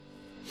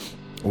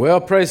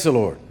Well, praise the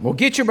Lord. Well,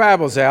 get your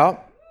Bibles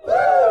out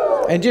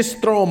and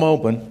just throw them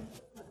open,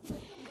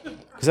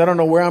 because I don't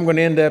know where I'm going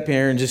to end up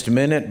here in just a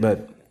minute,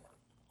 but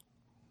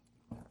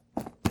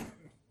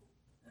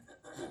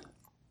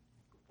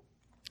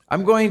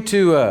I'm going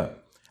to,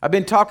 I've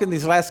been talking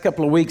these last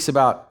couple of weeks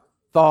about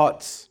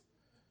thoughts,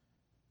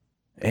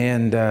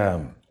 and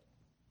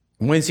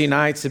Wednesday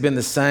nights have been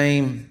the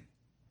same.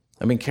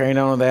 I've been carrying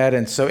on with that,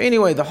 and so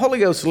anyway, the Holy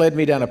Ghost led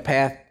me down a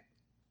path,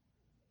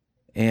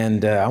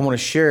 and I want to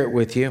share it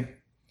with you.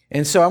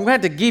 And so I'm going to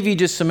have to give you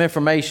just some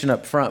information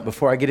up front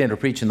before I get into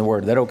preaching the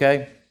Word. Is that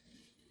okay?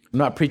 I'm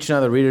not preaching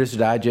on the Reader's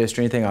Digest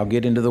or anything. I'll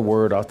get into the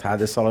Word. I'll tie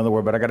this all in the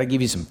Word, but I got to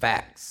give you some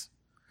facts.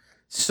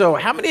 So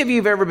how many of you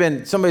have ever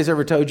been, somebody's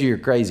ever told you you're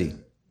crazy?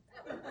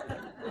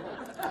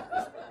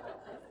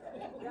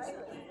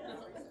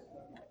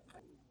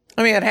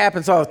 I mean, it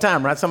happens all the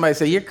time, right? Somebody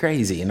say, you're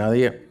crazy. You know,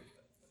 you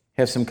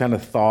have some kind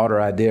of thought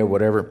or idea or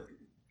whatever.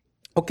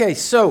 Okay,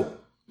 so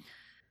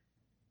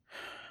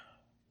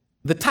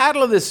the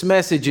title of this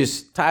message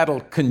is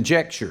titled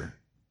Conjecture.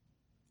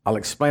 I'll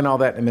explain all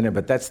that in a minute,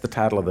 but that's the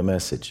title of the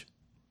message.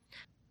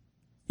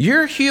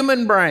 Your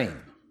human brain,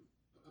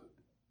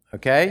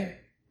 okay?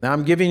 Now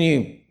I'm giving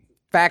you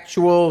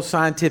factual,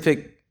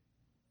 scientific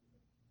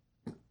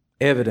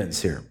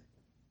evidence here.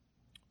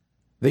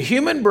 The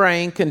human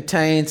brain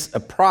contains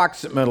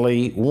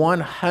approximately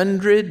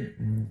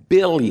 100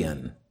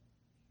 billion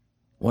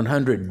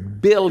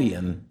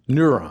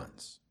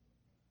neurons.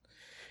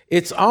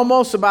 It's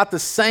almost about the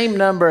same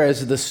number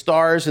as the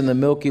stars in the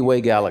Milky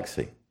Way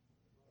galaxy.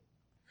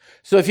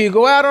 So if you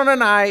go out on a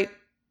night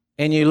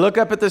and you look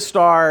up at the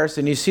stars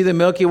and you see the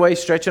Milky Way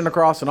stretching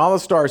across and all the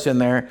stars in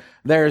there,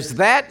 there's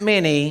that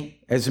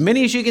many, as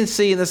many as you can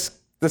see in the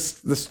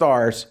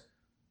stars,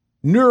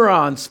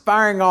 neurons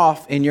firing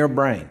off in your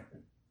brain.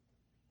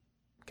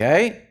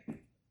 Okay?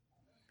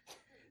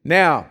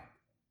 Now,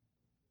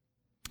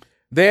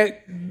 the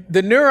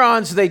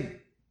neurons,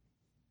 they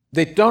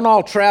don't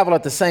all travel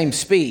at the same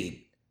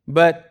speed,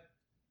 but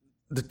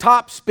the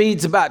top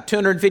speed's about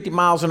 250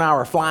 miles an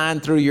hour flying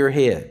through your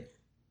head.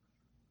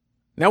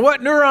 Now,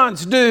 what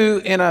neurons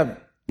do, in a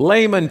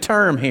layman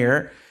term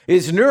here,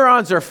 is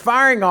neurons are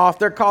firing off.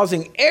 They're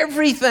causing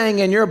everything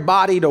in your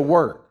body to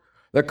work.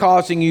 They're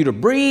causing you to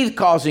breathe,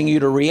 causing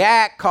you to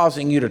react,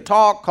 causing you to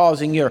talk,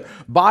 causing your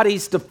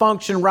bodies to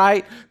function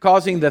right,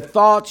 causing the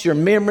thoughts, your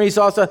memories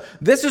also.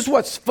 This is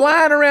what's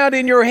flying around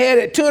in your head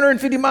at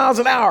 250 miles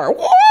an hour.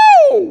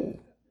 Whoa!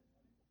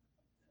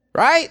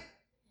 Right?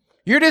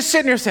 You're just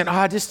sitting there saying,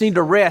 I just need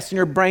to rest, and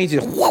your brain's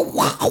just whoa,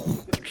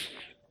 whoa.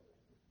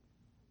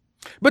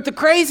 But the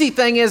crazy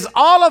thing is,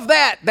 all of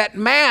that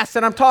mass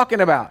that I'm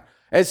talking about,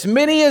 as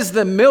many as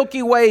the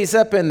Milky Way's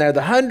up in there,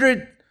 the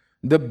 100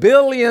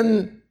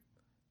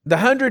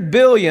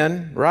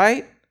 billion,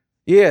 right?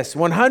 Yes,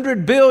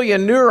 100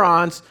 billion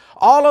neurons,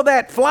 all of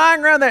that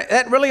flying around,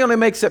 that really only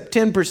makes up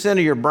 10% of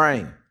your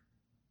brain.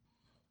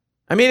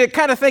 I mean, it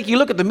kind of think, you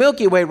look at the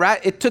Milky Way,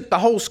 right? It took the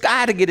whole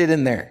sky to get it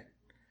in there.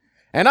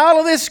 And all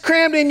of this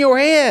crammed in your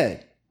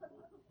head,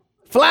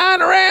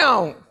 flying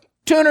around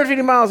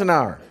 250 miles an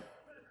hour.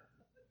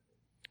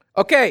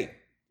 Okay,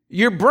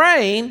 your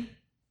brain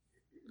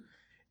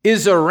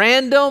is a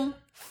random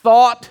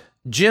thought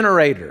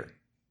generator.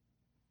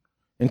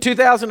 In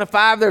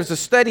 2005, there was a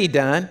study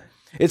done.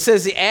 It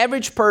says the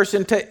average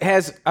person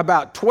has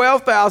about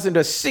 12,000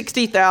 to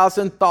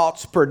 60,000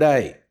 thoughts per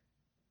day.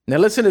 Now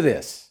listen to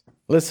this.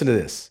 Listen to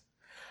this.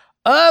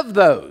 Of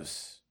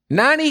those,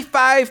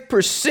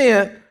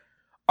 95%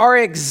 are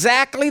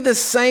exactly the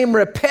same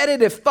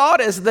repetitive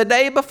thought as the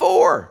day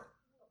before.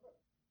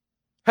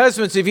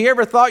 Husbands, have you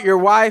ever thought your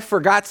wife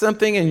forgot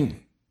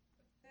something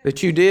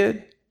that you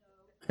did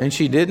and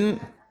she didn't?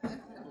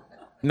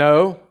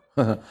 No?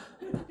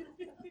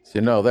 You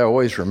know, they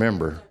always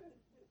remember.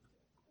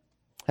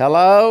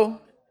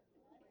 Hello?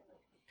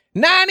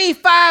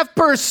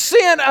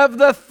 95% of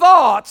the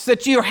thoughts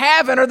that you're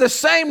having are the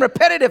same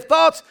repetitive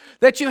thoughts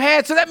that you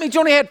had. So that means you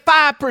only had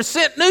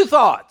 5% new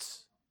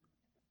thoughts.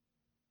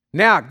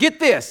 Now, get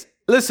this.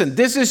 Listen,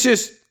 this is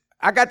just,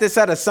 I got this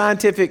out of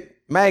Scientific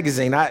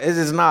Magazine.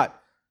 It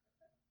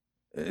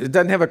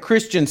doesn't have a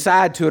Christian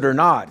side to it or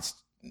not.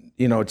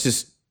 It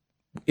just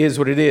is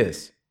what it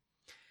is.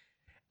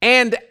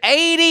 And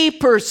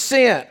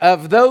 80%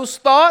 of those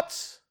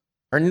thoughts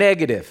are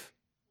negative.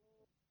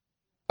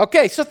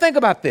 Okay, so think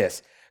about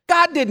this.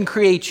 God didn't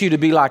create you to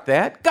be like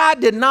that. God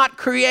did not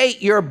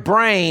create your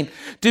brain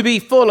to be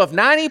full of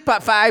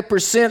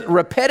 95%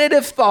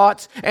 repetitive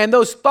thoughts, and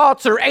those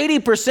thoughts are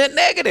 80%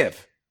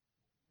 negative.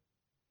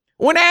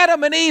 When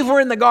Adam and Eve were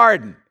in the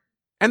garden,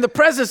 and the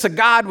presence of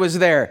God was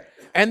there,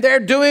 and they're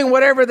doing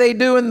whatever they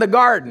do in the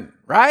garden,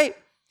 right?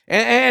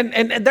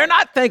 And they're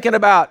not thinking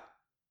about,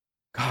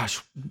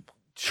 gosh,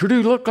 sure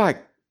do look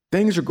like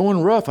things are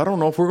going rough. I don't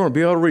know if we're going to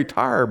be able to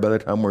retire by the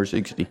time we're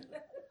 60. They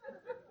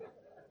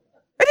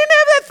didn't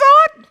have that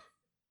thought.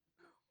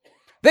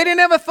 They didn't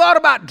have a thought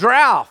about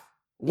drought,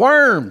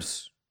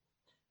 worms,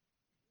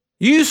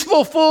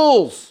 useful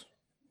fools.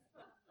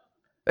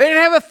 They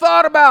didn't have a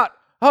thought about,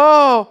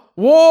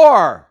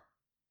 war,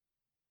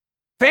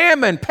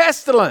 famine,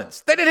 pestilence.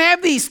 They didn't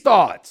have these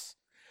thoughts.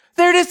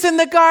 They're just in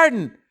the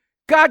garden.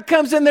 God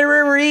comes in there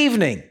every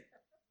evening.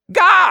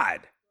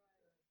 God.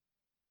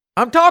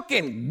 I'm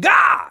talking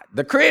God,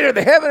 the creator of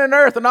the heaven and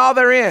earth and all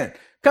therein,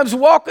 comes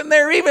walking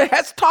there, even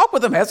has to talk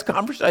with them, has a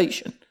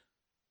conversation.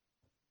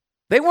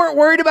 They weren't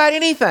worried about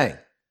anything.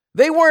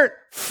 They weren't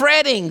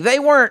fretting. They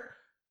weren't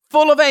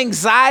full of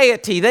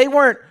anxiety. They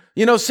weren't,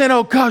 saying,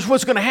 oh gosh,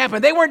 what's going to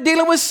happen? They weren't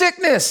dealing with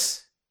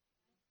sickness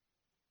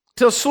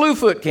till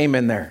Slewfoot came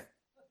in there.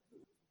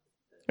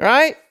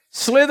 Right?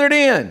 Slithered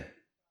in.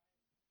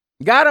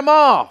 Got him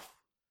off.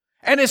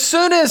 And as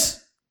soon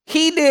as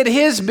he did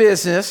his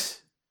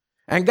business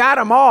and got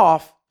them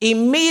off,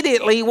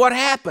 immediately what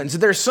happens?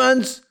 Their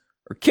sons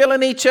are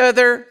killing each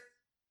other.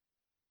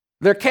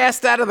 They're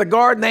cast out of the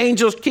garden. The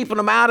angels keeping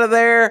them out of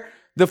there.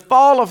 The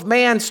fall of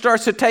man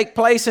starts to take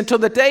place until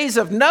the days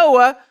of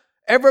Noah.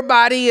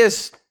 Everybody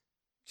is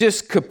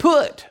just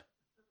kaput.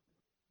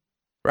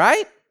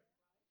 Right?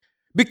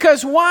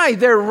 Because why?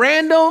 Their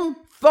random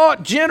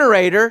thought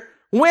generator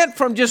went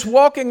from just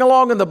walking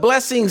along in the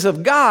blessings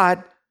of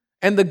God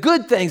and the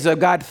good things of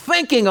God,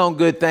 thinking on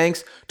good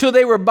things, till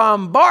they were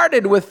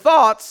bombarded with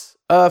thoughts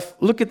of,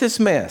 look at this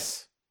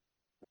mess.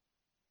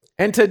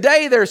 And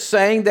today they're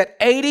saying that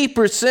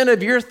 80%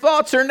 of your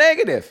thoughts are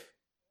negative.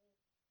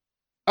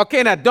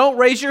 Okay, now don't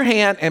raise your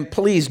hand and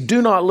please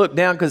do not look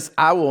down because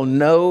I will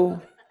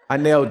know I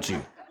nailed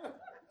you.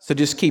 So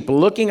just keep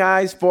looking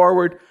eyes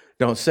forward.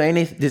 Don't say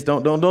anything. Just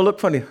don't look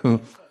funny.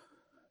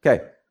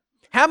 Okay.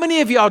 How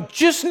many of y'all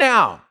just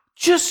now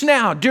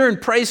during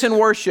praise and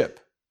worship,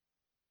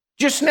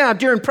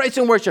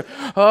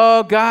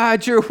 oh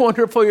God, you're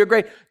wonderful, you're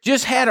great,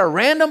 just had a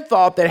random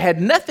thought that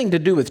had nothing to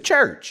do with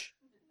church?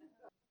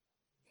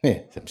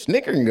 Some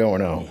snickering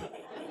going on.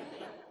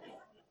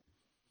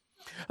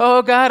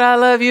 Oh God, I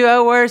love you,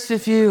 I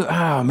worship you.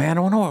 Oh man, I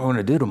don't know what I want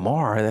to do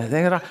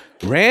tomorrow.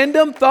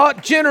 Random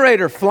thought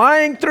generator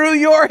flying through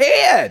your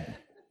head.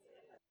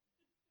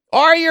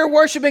 Or you're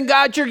worshiping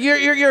God, you're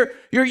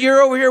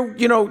over here,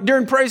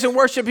 during praise and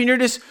worship, and you're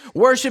just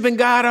worshiping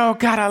God. Oh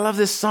God, I love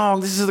this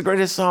song. This is the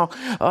greatest song.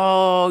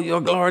 Oh,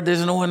 your Lord,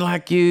 there's no one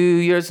like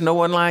you. There's no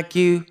one like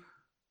you.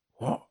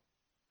 Well,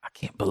 I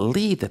can't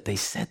believe that they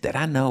said that.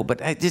 I know,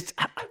 but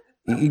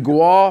you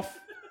go off.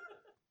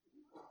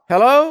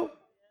 Hello?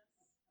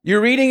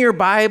 You're reading your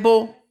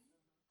Bible.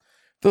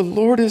 The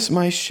Lord is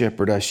my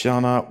shepherd, I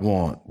shall not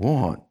want.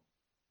 Want.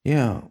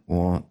 Yeah,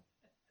 want.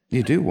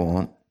 You do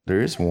want.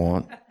 There is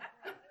want.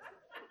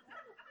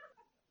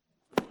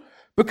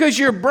 Because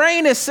your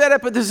brain is set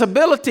up with this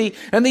ability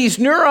and these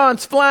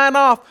neurons flying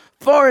off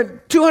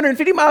for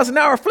 250 miles an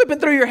hour, flipping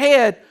through your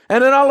head.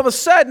 And then all of a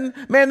sudden,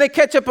 man, they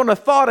catch up on a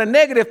thought, a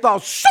negative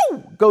thought,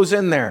 shoo, goes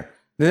in there.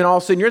 And then all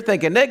of a sudden you're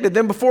thinking negative.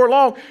 Then before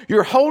long,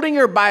 you're holding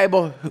your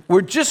Bible.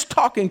 We're just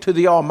talking to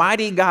the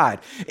Almighty God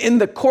in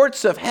the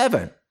courts of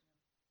heaven.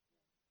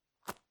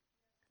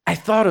 I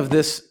thought of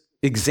this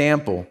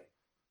example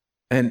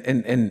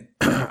and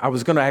I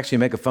was going to actually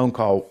make a phone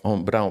call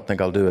on, but I don't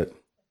think I'll do it.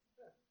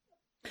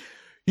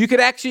 You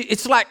could actually,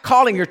 it's like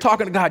calling, you're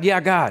talking to God.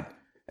 Yeah, God.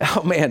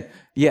 Oh man.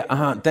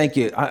 Yeah. Thank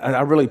you.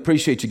 I really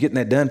appreciate you getting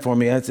that done for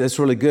me. That's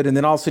really good. And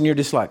then all of a sudden you're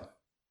just like,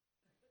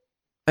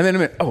 and then a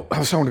minute, I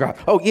was talking to God.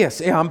 Oh yes.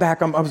 Yeah, I'm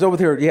back. I was over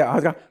here.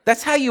 Yeah.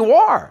 That's how you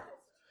are.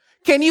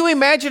 Can you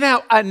imagine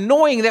how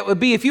annoying that would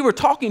be if you were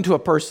talking to a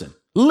person,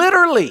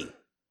 literally,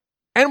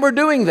 and we're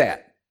doing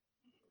that?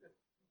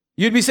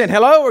 You'd be saying,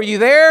 hello, are you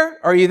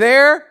there? Are you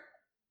there?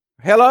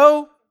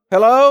 Hello?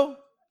 Hello?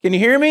 Can you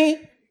hear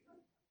me?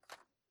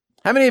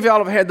 How many of y'all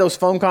have had those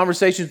phone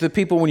conversations with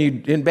people when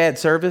you're in bad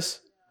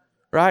service?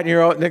 Right? And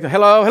you're all,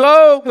 hello,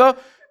 hello, hello.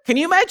 Can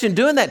you imagine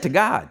doing that to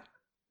God?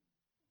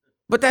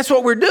 But that's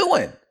what we're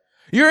doing.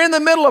 You're in the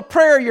middle of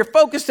prayer. You're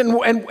focused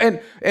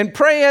and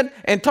praying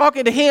and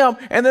talking to Him.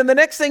 And then the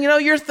next thing you know,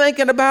 you're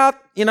thinking about,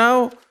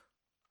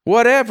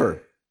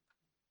 whatever.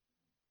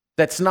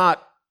 That's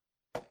not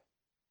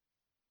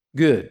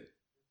good.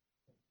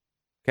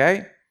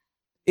 Okay?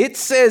 It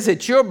says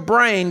that your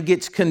brain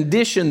gets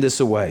conditioned this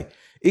way.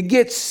 It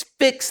gets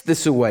fixed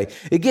this way.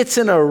 It gets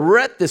in a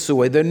rut this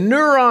way. The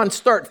neurons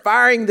start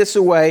firing this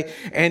way.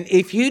 And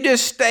if you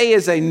just stay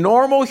as a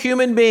normal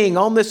human being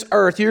on this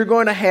earth, you're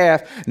going to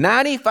have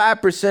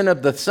 95%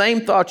 of the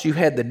same thoughts you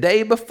had the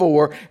day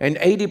before, and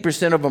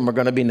 80% of them are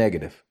going to be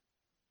negative.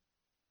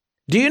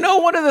 Do you know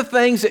one of the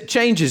things that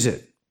changes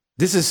it?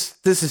 This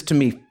is to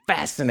me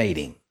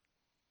fascinating.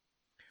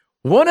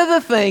 One of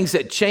the things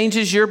that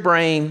changes your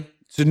brain's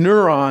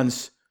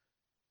neurons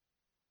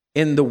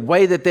in the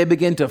way that they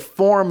begin to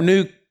form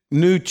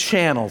new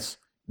channels,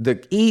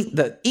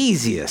 the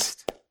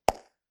easiest,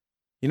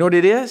 you know what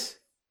it is?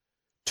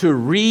 To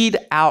read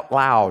out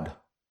loud.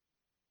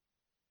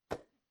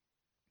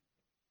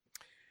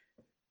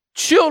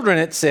 Children,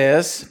 it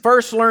says,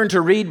 first learn to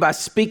read by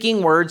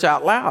speaking words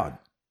out loud.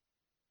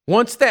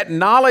 Once that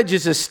knowledge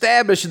is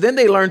established, then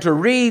they learn to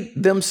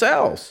read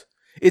themselves.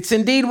 It's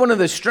indeed one of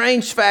the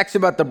strange facts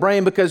about the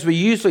brain because we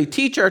usually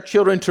teach our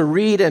children to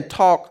read and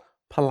talk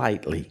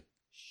politely.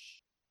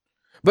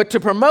 But to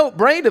promote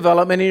brain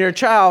development in your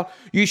child,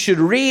 you should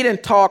read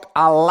and talk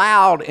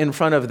aloud in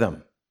front of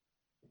them.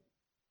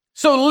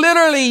 So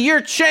literally,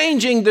 you're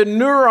changing the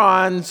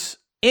neurons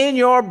in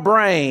your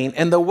brain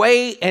and the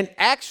way, and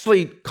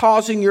actually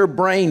causing your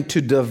brain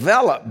to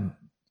develop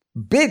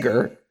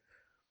bigger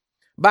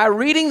by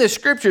reading the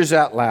scriptures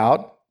out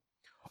loud,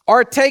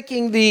 or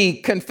taking the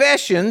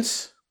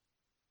confessions,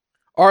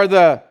 or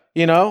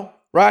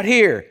right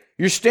here.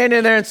 You're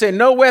standing there and saying,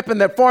 no weapon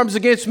that forms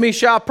against me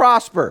shall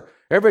prosper.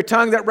 Every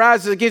tongue that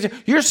rises against you.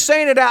 You're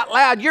saying it out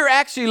loud. You're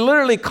actually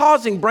literally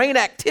causing brain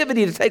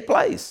activity to take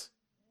place.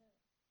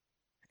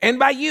 And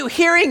by you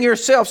hearing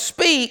yourself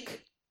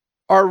speak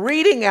or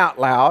reading out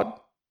loud,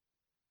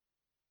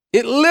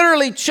 it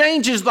literally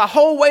changes the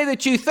whole way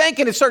that you think,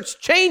 and it starts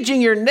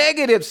changing your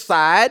negative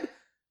side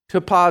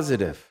to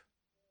positive.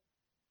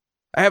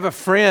 I have a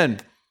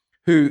friend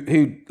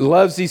who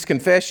loves these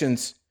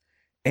confessions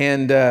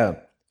and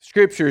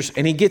scriptures,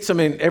 and he gets them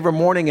in every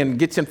morning and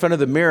gets in front of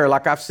the mirror.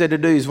 Like I've said to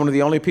do, he's one of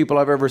the only people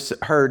I've ever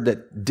heard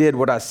that did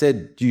what I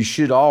said you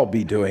should all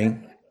be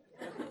doing.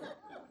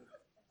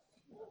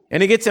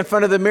 And he gets in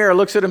front of the mirror,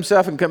 looks at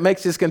himself, and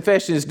makes his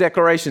confessions, his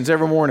declarations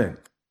every morning.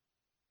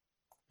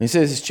 He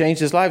says it's changed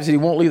his life. He said he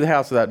won't leave the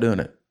house without doing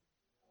it.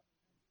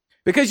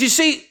 Because you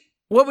see,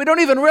 what we don't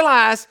even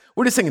realize,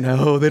 we're just thinking,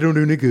 no, they don't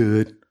do any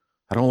good.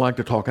 I don't like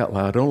to talk out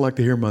loud. I don't like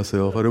to hear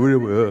myself.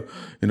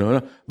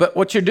 But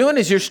what you're doing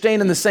is you're staying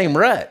in the same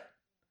rut.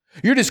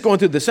 You're just going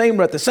through the same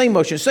rut, the same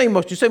motion,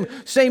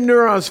 same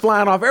neurons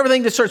flying off.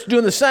 Everything just starts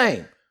doing the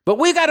same. But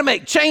we got to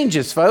make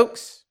changes,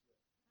 folks.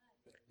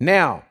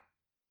 Now,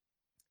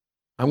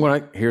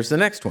 here's the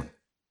next one.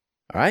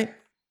 All right.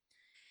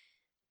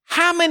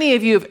 How many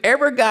of you have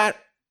ever got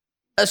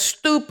a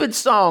stupid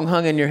song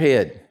hung in your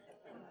head?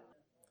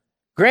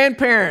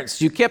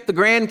 Grandparents, you kept the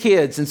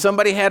grandkids and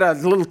somebody had a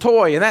little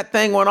toy and that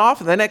thing went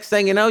off, and the next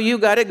thing you know, you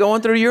got it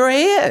going through your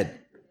head.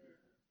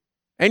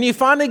 And you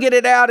finally get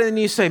it out and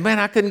you say, man,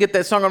 I couldn't get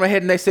that song on my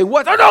head. And they say,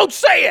 what? Oh, don't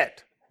say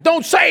it.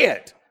 Don't say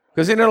it.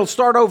 Because then it'll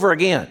start over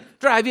again.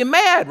 Drive you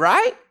mad,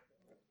 right?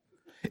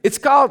 It's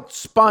called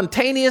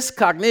spontaneous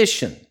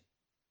cognition.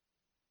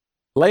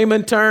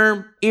 Layman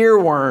term,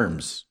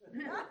 earworms.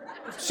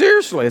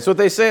 Seriously, that's what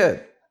they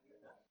said.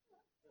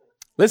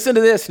 Listen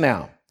to this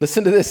now.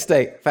 Listen to this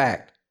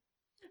fact.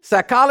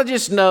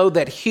 Psychologists know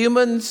that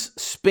humans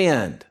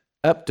spend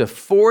up to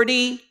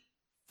 40%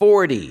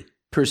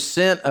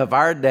 of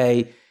our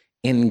day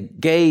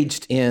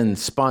engaged in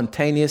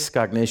spontaneous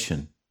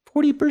cognition.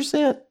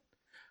 40%.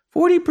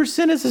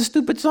 40% is a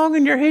stupid song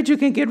in your head you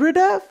can get rid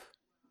of.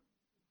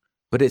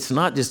 But it's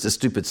not just a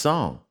stupid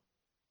song.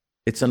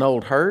 It's an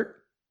old hurt.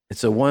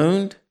 It's a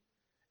wound.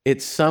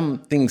 It's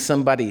something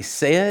somebody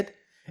said.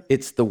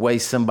 It's the way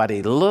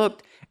somebody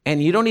looked.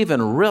 And you don't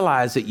even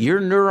realize that your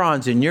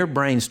neurons in your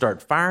brain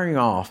start firing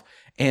off.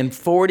 And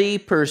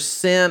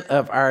 40%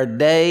 of our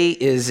day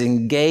is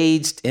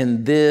engaged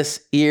in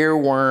this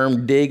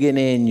earworm digging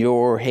in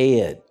your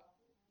head.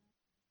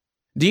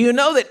 Do you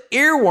know that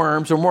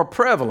earworms are more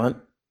prevalent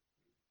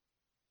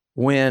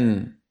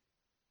when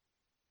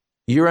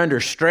you're under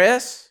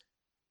stress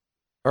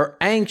or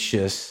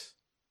anxious,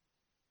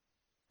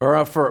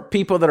 or for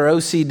people that are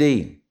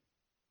OCD?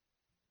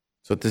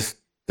 So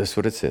that's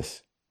what it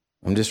says.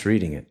 I'm just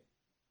reading it.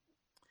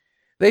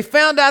 They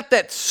found out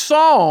that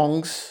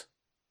songs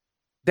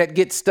that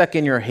get stuck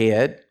in your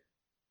head,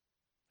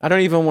 I don't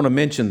even want to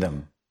mention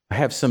them. I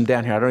have some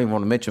down here. I don't even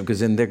want to mention them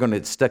because then they're going to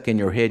get stuck in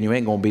your head and you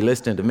ain't going to be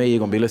listening to me. You're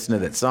going to be listening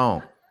to that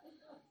song.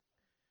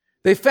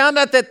 They found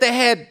out that they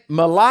had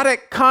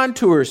melodic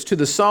contours to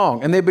the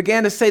song. And they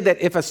began to say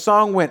that if a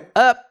song went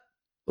up,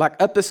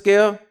 like up the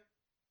scale,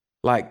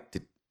 I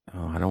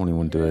don't even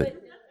want to do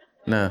it.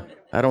 No,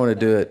 I don't want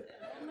to do it.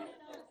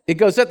 It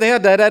goes up the hill,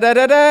 da da da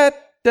da da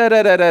da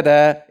da da da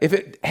da. If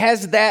it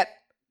has that,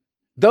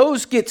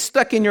 those get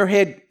stuck in your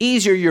head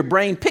easier. Your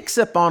brain picks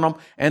up on them,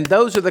 and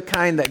those are the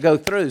kind that go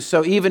through.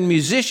 So even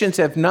musicians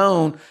have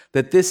known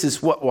that this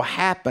is what will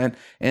happen,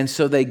 and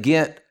so they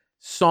get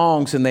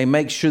songs and they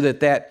make sure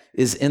that that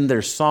is in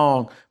their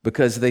song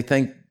because they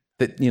think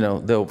that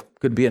they'll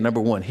could be a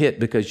number one hit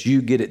because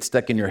you get it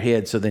stuck in your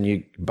head. So then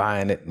you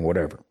buying it and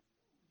whatever.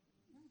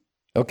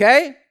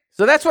 Okay,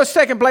 so that's what's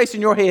taking place in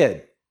your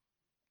head.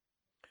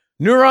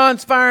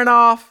 Neurons firing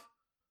off,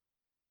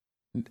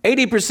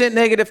 80%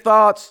 negative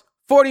thoughts,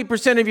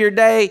 40% of your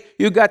day,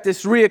 you got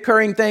this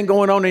reoccurring thing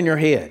going on in your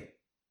head.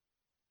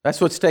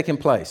 That's what's taking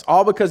place,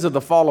 all because of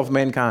the fall of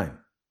mankind.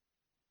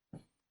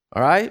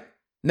 All right?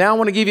 Now I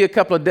want to give you a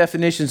couple of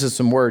definitions of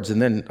some words,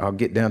 and then I'll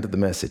get down to the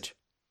message.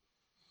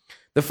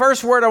 The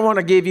first word I want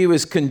to give you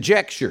is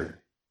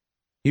conjecture.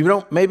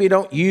 You maybe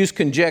don't use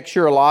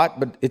conjecture a lot,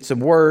 but it's a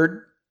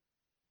word.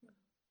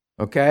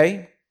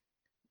 Okay?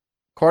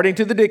 According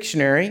to the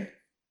dictionary,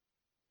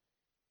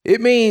 it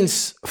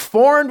means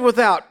formed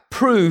without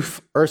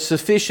proof or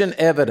sufficient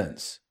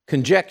evidence.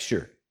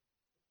 Conjecture.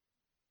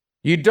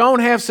 You don't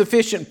have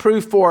sufficient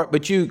proof for it,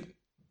 but you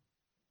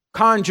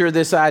conjure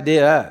this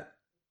idea up.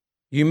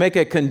 You make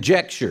a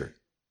conjecture.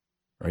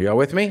 Are y'all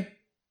with me?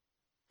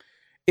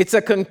 It's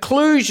a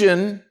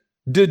conclusion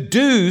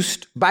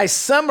deduced by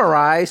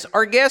summarize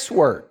or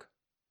guesswork.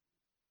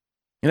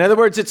 In other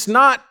words, it's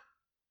not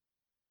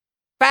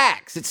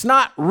facts. It's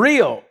not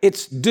real.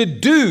 It's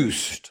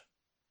deduced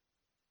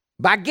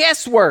by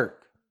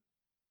guesswork.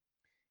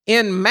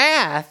 In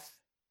math,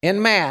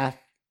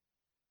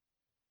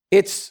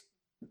 it's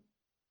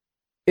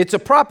a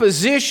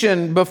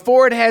proposition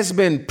before it has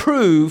been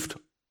proved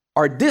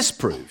or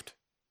disproved.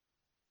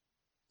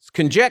 It's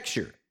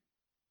conjecture.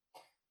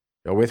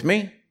 Go with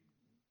me?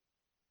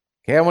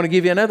 Okay, I want to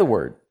give you another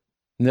word.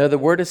 Another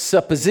word is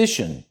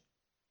supposition.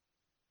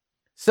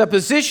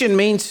 Supposition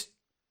means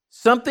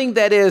something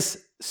that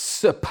is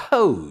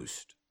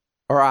supposed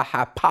or a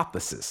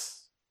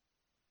hypothesis.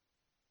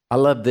 I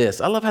love this.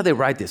 I love how they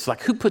write this.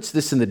 Like, who puts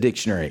this in the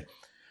dictionary?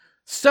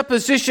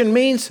 Supposition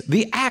means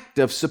the act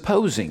of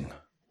supposing.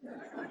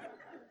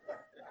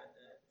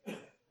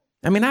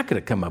 I mean, I could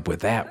have come up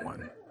with that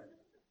one.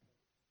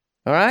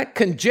 All right?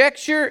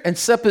 Conjecture and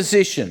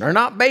supposition are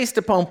not based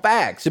upon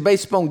facts. They're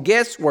based upon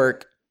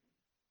guesswork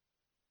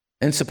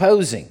and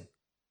supposing.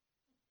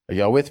 Are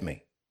y'all with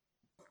me?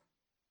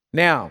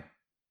 Now,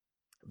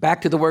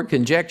 back to the word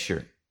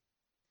conjecture.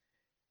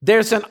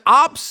 There's an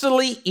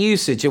obsolete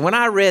usage. And when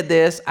I read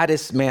this, it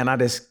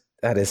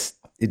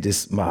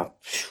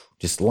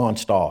just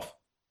launched off.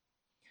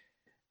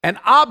 An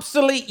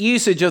obsolete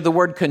usage of the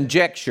word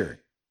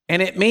conjecture.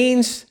 And it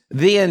means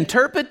the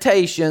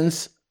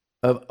interpretations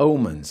of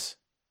omens.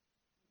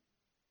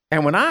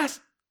 And when I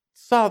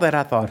saw that,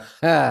 I thought,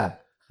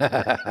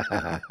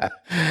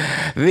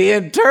 the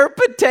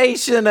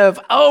interpretation of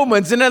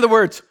omens. In other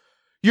words,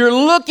 you're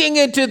looking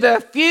into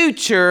the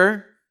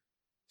future,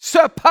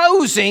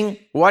 supposing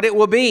what it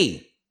will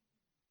be.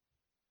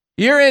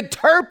 You're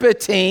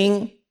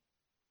interpreting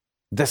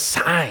the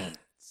signs,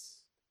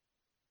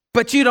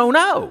 but you don't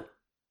know.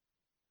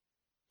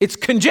 It's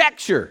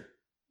conjecture.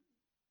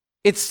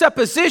 It's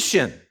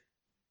supposition.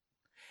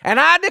 And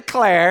I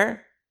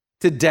declare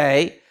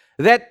today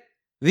that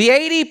the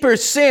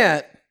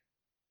 80%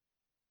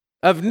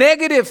 of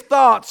negative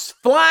thoughts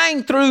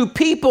flying through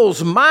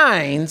people's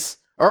minds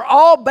are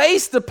all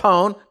based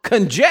upon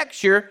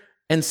conjecture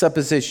and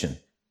supposition.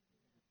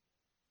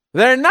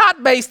 They're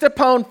not based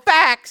upon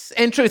facts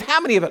and truth. How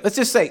many of it? Let's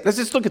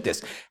just look at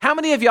this. How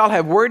many of y'all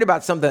have worried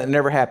about something that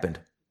never happened?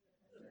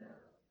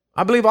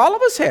 I believe all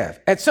of us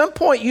have. At some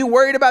point, you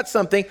worried about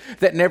something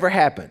that never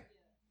happened.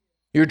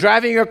 You're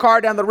driving your car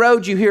down the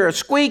road, you hear a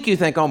squeak, you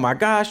think, oh my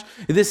gosh,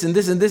 this and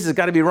this and this has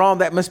got to be wrong,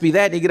 that must be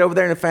that. And you get over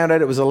there and found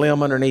out it was a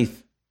limb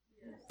underneath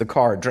the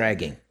car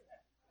dragging.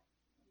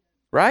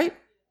 Right?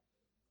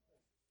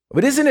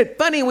 But isn't it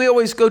funny, we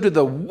always go to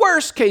the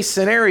worst case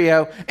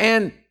scenario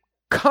and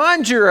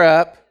conjure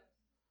up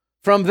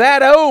from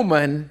that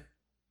omen,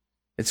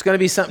 it's going to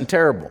be something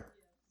terrible.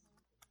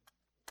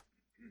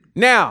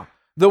 Now,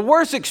 the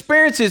worst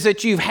experiences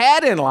that you've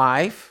had in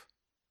life,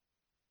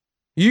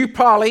 you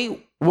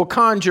probably will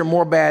conjure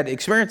more bad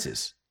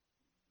experiences,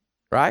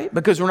 right?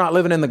 Because we're not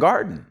living in the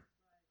garden.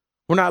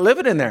 We're not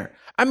living in there.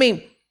 I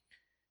mean,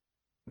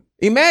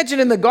 imagine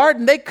in the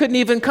garden, they couldn't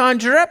even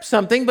conjure up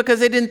something because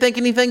they didn't think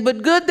anything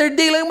but good. They're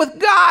dealing with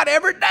God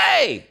every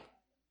day,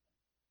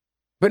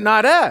 but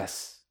not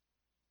us.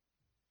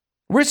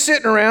 We're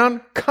sitting around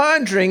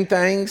conjuring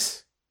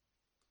things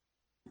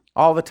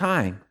all the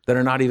time that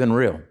are not even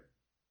real.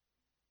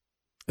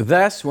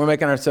 Thus, we're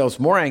making ourselves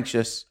more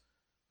anxious,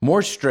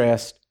 more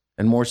stressed,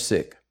 and more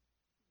sick.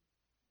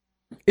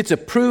 It's a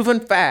proven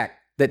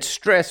fact that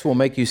stress will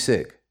make you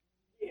sick.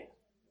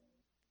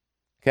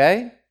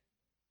 Okay?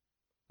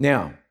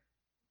 Now,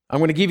 I'm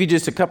going to give you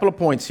just a couple of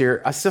points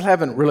here. I still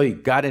haven't really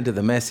got into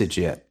the message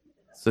yet,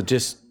 so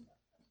just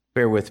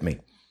bear with me.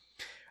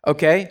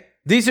 Okay?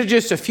 These are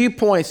just a few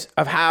points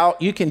of how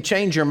you can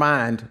change your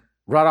mind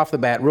right off the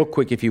bat real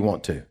quick if you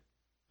want to.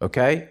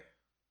 Okay?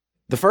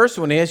 The first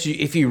one is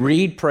if you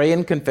read, pray,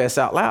 and confess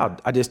out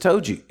loud. I just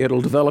told you,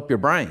 it'll develop your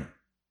brain.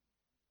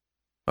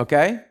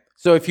 Okay?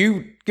 So if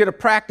you get a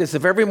practice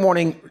of every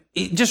morning,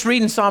 just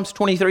reading Psalms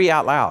 23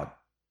 out loud.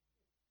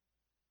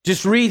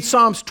 Just read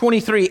Psalms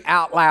 23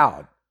 out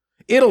loud.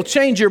 It'll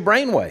change your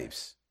brain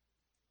waves.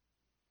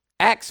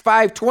 Acts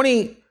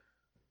 5:20,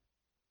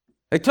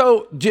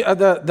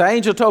 the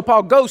angel told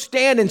Paul, go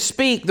stand and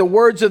speak the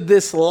words of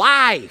this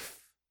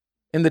life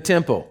in the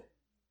temple.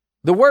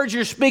 The words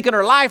you're speaking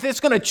are life. It's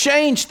going to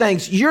change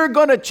things. You're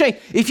going to change.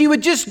 If you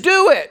would just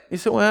do it. You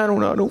say, well, I don't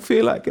know. I don't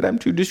feel like it. I'm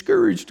too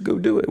discouraged to go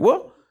do it.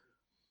 Well,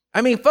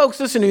 I mean, folks,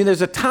 listen to me.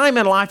 There's a time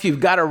in life you've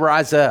got to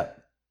rise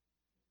up.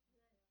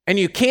 And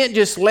you can't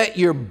just let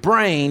your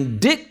brain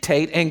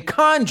dictate and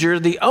conjure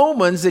the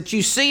omens that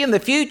you see in the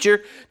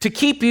future to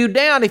keep you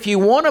down. If you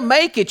want to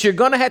make it, you're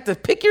going to have to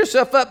pick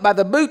yourself up by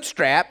the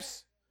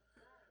bootstraps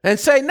and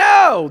say,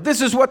 no,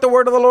 this is what the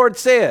word of the Lord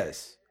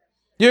says.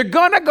 You're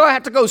going to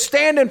have to go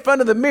stand in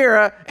front of the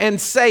mirror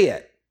and say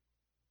it.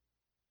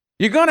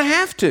 You're going to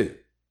have to.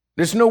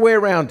 There's no way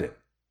around it.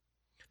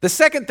 The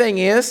second thing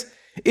is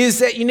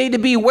that you need to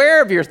be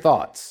aware of your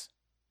thoughts.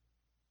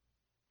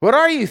 What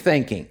are you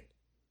thinking?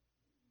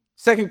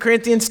 2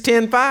 Corinthians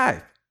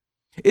 10:5.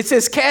 It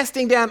says,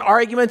 casting down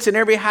arguments and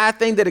every high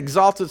thing that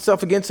exalts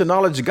itself against the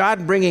knowledge of God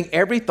and bringing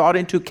every thought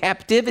into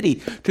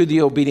captivity to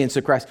the obedience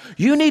of Christ.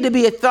 You need to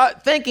be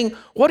thinking,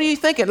 what are you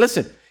thinking?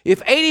 Listen,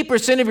 if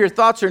 80% of your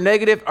thoughts are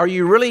negative,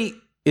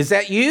 is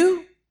that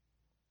you?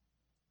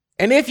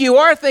 And if you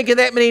are thinking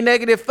that many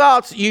negative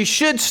thoughts, you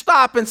should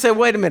stop and say,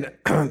 wait a minute,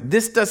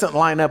 this doesn't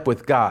line up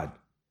with God.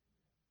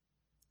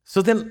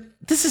 So then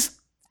this is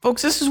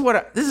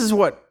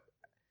what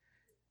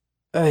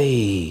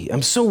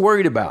I'm so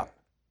worried about.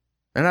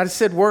 And I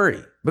said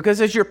worry,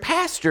 because as your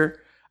pastor,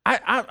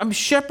 I'm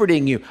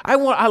shepherding you. I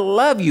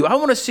love you. I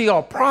want to see you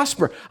all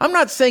prosper. I'm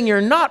not saying you're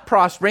not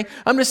prospering.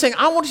 I'm just saying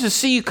I want to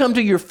see you come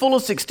to your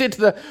fullest extent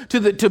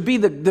to be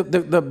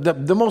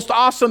the most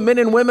awesome men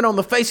and women on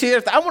the face of the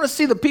earth. I want to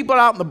see the people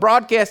out in the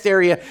broadcast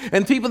area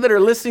and people that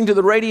are listening to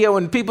the radio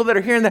and people that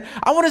are hearing that.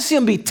 I want to see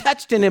them be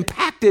touched and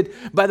impacted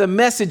by the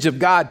message of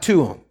God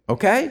to them.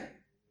 Okay?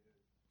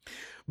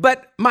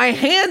 But my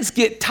hands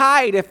get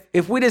tied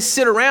if we just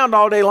sit around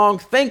all day long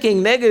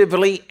thinking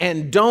negatively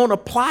and don't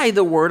apply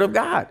the word of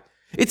God.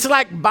 It's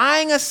like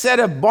buying a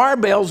set of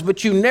barbells,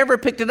 but you never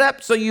picked it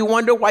up, so you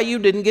wonder why you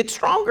didn't get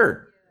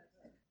stronger.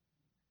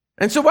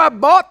 And so I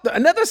bought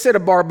another set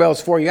of barbells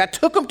for you. I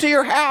took them to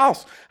your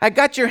house. I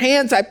got your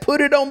hands. I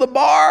put it on the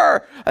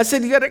bar. I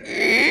said, you got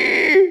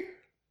to...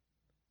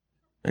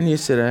 And you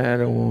said, I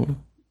don't want to.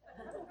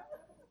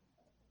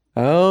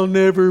 I'll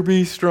never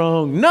be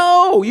strong.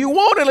 No, you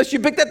won't unless you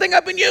pick that thing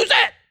up and use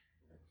it.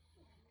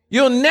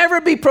 You'll never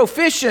be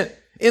proficient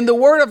in the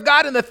word of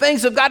God and the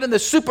things of God and the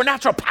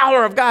supernatural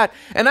power of God.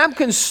 And I'm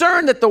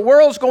concerned that the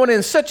world's going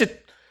in such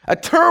a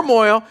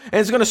turmoil and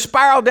it's going to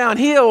spiral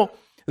downhill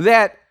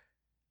that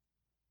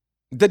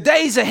the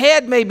days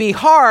ahead may be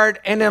hard,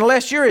 and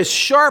unless you're as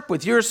sharp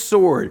with your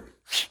sword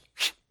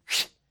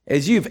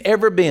as you've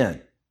ever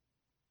been,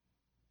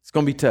 it's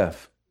going to be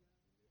tough.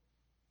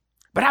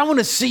 But I want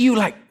to see you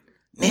like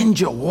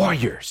ninja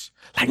warriors.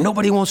 Like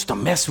nobody wants to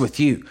mess with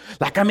you.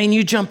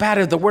 You jump out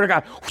of the word of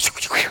God.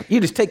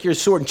 You just take your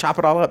sword and chop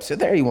it all up. Say,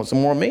 there, you want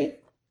some more of me?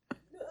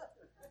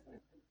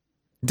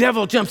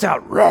 Devil jumps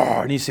out,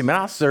 roar, and you say, man,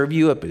 I'll serve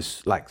you up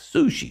as like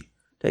sushi.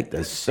 Take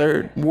the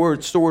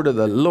sword of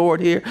the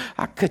Lord here.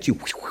 I'll cut you.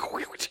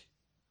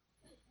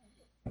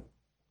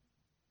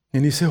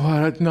 And you say,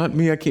 well, that's not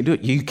me. I can't do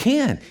it. You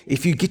can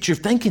if you get your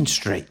thinking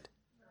straight.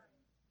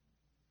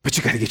 But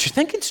you got to get your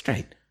thinking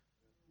straight.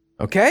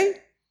 Okay?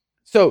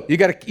 So you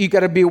got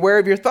to be aware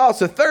of your thoughts.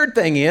 The third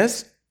thing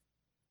is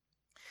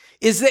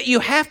that you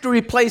have to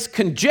replace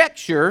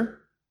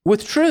conjecture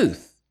with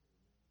truth.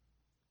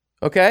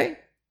 Okay?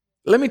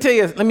 Let me tell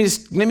you, let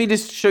me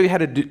just show you how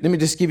to do, let me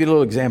just give you a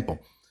little example.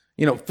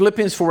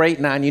 Philippians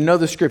 4:8-9, you know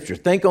the scripture.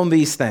 Think on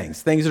these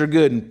things that are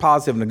good and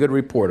positive and a good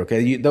report,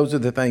 okay? Those are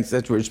the things,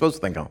 that's what you're supposed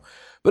to think on.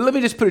 But let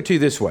me just put it to you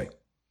this way.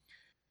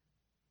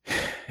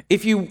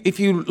 If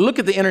you look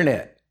at the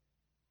internet,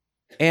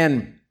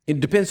 and it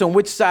depends on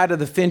which side of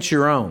the fence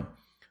you're on.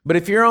 But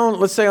if you're on,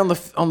 let's say on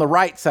the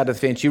right side of the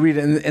fence, you read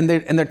it and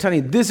they're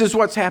telling you, this is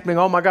what's happening.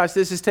 Oh my gosh,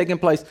 this is taking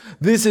place.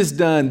 This is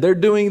done. They're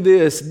doing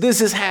this. This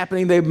is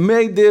happening. They've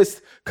made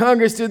this.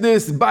 Congress did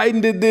this.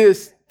 Biden did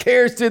this.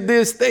 CARES did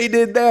this. They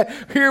did that.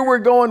 Here we're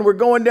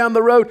going down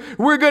the road.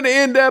 We're going to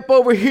end up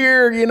over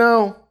here, in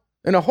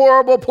a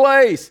horrible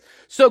place.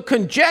 So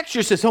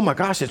conjecture says, oh my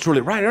gosh, it's really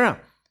right around.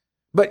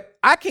 But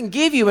I can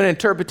give you an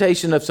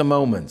interpretation of some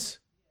omens.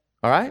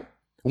 All right?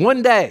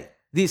 One day,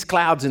 these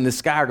clouds in the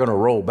sky are going to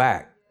roll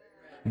back.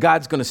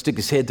 God's going to stick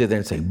his head through there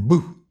and say,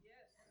 boo.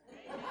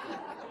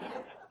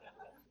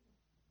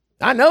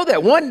 I know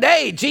that one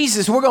day,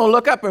 Jesus, we're going to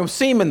look up and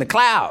see him in the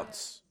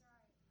clouds.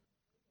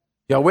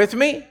 Y'all with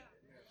me?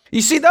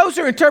 You see, those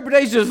are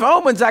interpretations of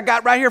omens I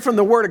got right here from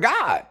the Word of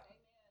God.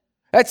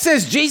 That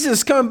says Jesus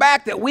is coming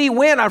back, that we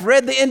win. I've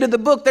read the end of the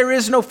book. There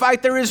is no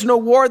fight. There is no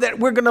war, that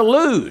we're going to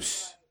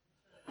lose.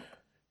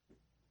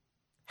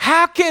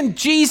 How can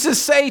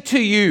Jesus say to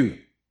you,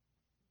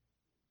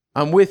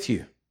 I'm with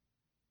you,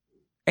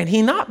 and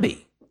he not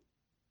be?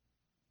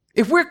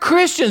 If we're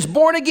Christians,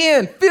 born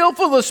again, filled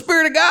full of the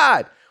Spirit of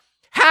God,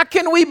 how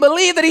can we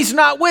believe that he's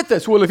not with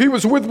us? Well, if he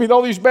was with me,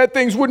 all these bad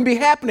things wouldn't be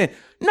happening.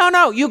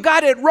 No, you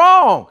got it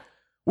wrong.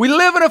 We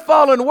live in a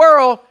fallen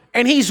world,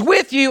 and he's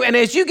with you, and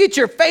as you get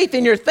your faith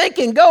and your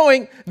thinking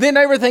going, then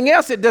everything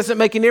else, it doesn't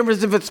make any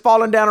difference if it's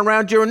falling down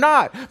around you or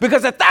not.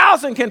 Because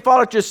 1,000 can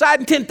fall at your side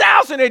and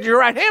 10,000 at your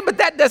right hand, but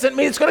that doesn't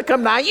mean it's going to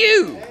come nigh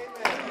you.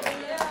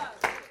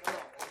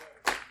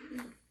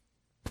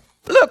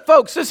 Look,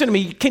 folks, listen to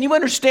me. Can you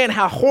understand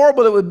how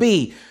horrible it would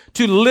be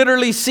to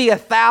literally see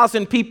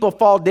 1,000 people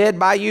fall dead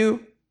by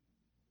you?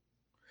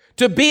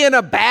 To be in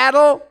a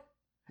battle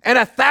and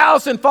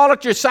 1,000 fall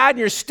at your side and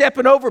you're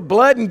stepping over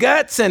blood and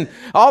guts and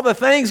all the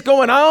things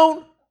going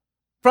on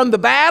from the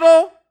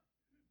battle?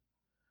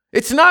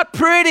 It's not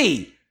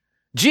pretty.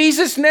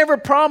 Jesus never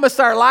promised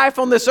our life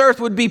on this earth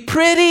would be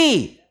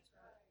pretty.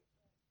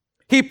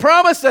 He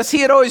promised us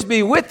he'd always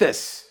be with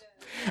us,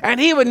 and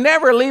he would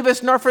never leave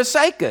us nor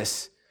forsake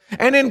us.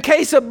 And in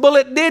case a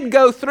bullet did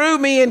go through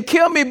me and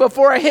kill me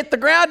before I hit the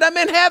ground, I'm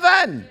in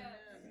heaven.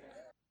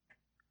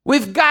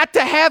 We've got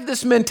to have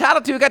this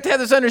mentality. We've got to have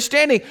this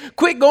understanding.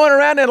 Quit going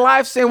around in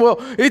life saying, well,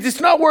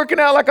 it's not working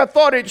out like I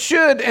thought it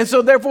should, and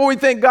so therefore we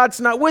think God's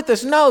not with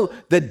us. No,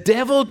 the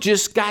devil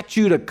just got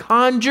you to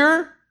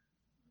conjure.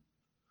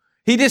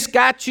 He just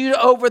got you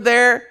over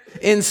there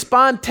in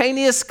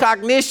spontaneous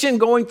cognition,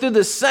 going through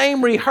the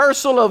same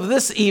rehearsal of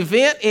this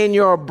event in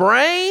your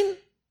brain.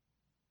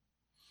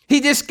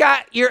 He just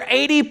got your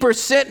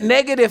 80%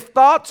 negative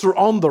thoughts are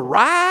on the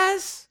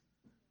rise.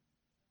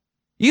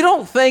 You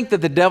don't think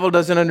that the devil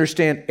doesn't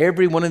understand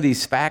every one of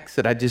these facts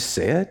that I just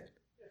said?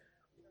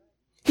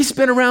 He's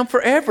been around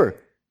forever.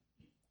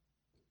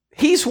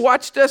 He's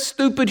watched us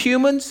stupid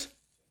humans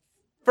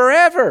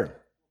forever.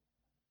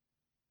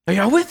 Are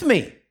y'all with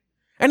me?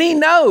 And he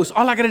knows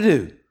all I got to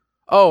do.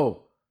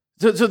 Oh,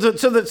 so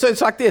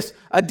it's like this.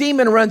 A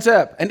demon runs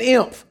up, an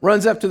imp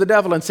runs up to the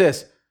devil and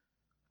says,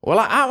 well,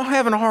 I'm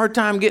having a hard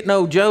time getting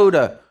old Joe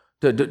to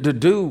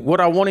do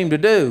what I want him to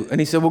do. And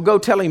he said, well, go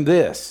tell him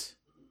this.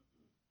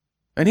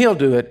 And he'll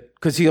do it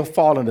because he'll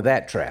fall into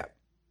that trap.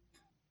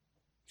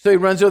 So he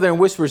runs over there and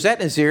whispers that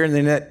in his ear, and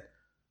then that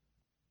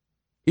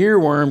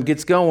earworm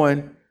gets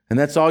going, and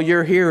that's all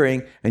you're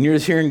hearing, and you're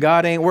just hearing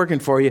God ain't working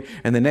for you.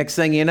 And the next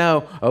thing you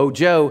know, oh,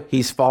 Joe,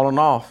 he's fallen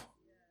off.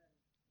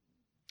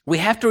 We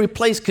have to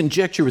replace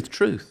conjecture with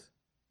truth.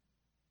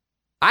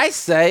 I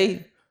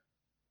say,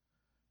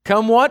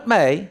 come what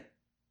may,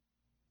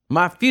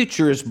 my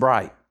future is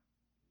bright.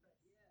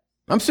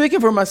 I'm speaking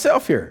for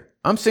myself here.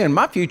 I'm saying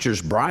my future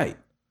is bright.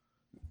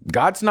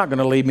 God's not going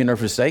to leave me nor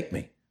forsake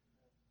me.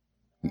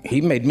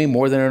 He made me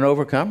more than an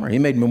overcomer. He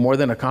made me more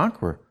than a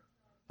conqueror.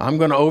 I'm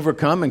going to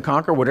overcome and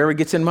conquer whatever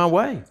gets in my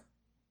way.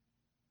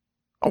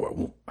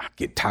 Oh, I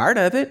get tired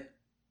of it.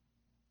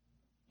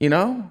 You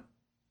know?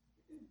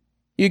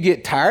 You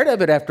get tired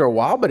of it after a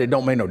while, but it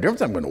don't make no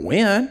difference. I'm going to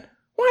win.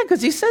 Why?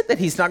 Because he said that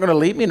he's not going to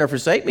leave me nor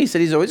forsake me. He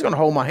said he's always going to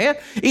hold my hand.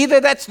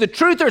 Either that's the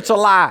truth or it's a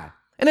lie.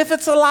 And if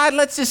it's a lie,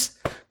 let's just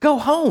go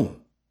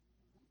home.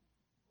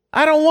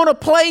 I don't want to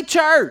play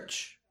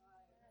church.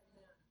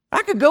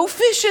 I could go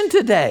fishing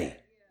today.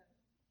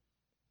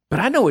 But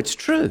I know it's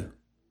true.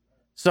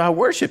 So I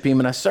worship him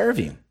and I serve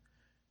him.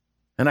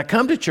 And I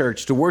come to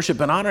church to worship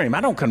and honor him.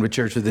 I don't come to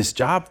church for this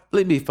job.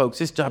 Believe me, folks,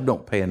 this job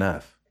don't pay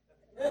enough.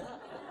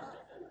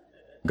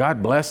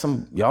 God bless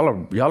them. Y'all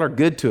are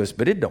good to us,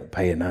 but it don't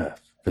pay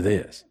enough for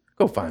this.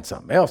 Go find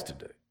something else to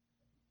do.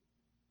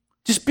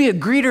 Just be a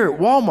greeter at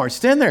Walmart.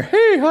 Stand there.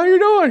 Hey, how you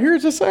doing?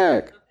 Here's a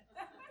sack.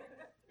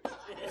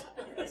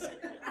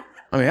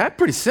 I mean, that's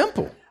pretty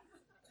simple.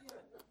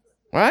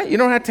 Right? You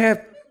don't have to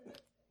have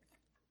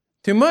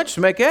too much to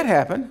make that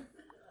happen.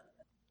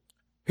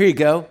 Here you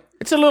go.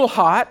 It's a little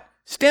hot.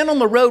 Stand on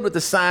the road with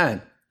a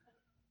sign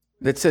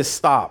that says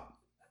stop.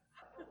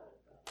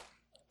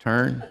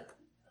 Turn.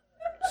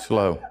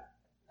 Slow.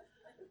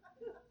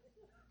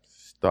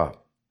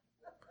 Stop.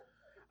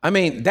 I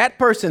mean, that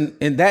person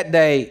in that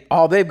day,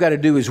 all they've got to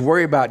do is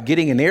worry about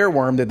getting an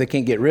earworm that they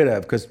can't get rid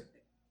of, because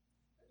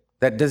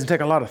that doesn't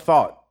take a lot of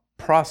thought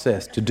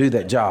process to do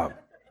that job.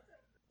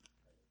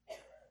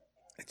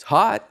 It's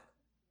hot,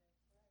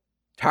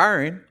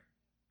 tiring,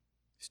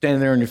 standing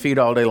there on your feet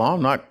all day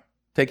long, not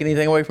taking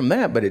anything away from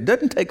that, but it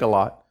doesn't take a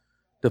lot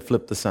to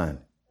flip the sign.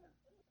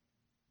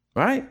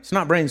 Right? It's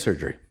not brain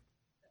surgery.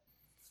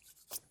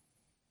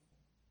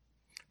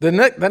 The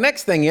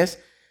next thing is,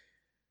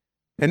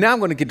 and now I'm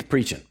going to get to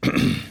preaching.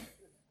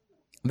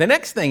 The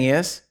next thing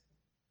is,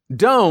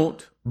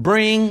 don't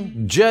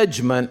bring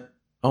judgment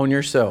on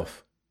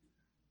yourself.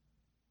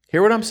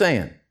 Hear what I'm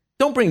saying?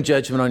 Don't bring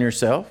judgment on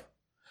yourself.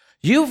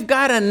 You've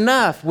got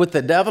enough with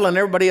the devil and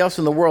everybody else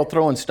in the world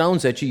throwing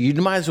stones at you. You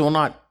might as well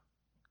not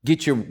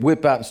get your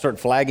whip out and start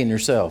flagging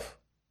yourself.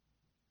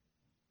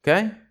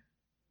 Okay?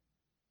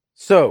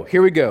 So,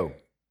 here we go.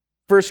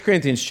 1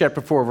 Corinthians chapter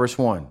 4, verse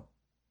 1.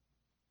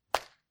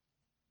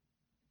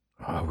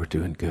 Oh, we're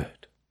doing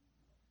good.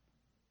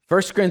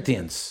 1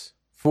 Corinthians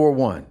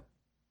 4:1.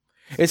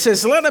 It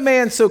says, let a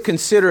man so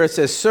consider us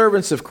as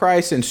servants of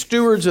Christ and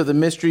stewards of the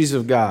mysteries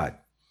of God.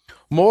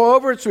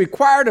 Moreover, it's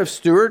required of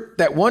steward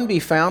that one be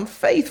found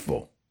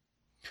faithful.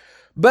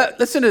 But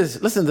listen to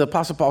the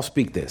Apostle Paul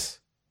speak this.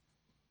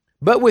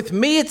 But with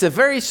me, it's a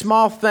very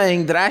small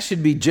thing that I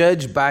should be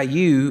judged by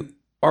you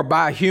or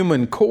by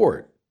human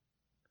court.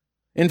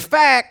 In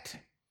fact,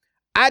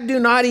 I do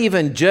not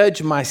even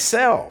judge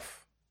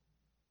myself,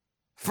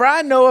 for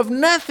I know of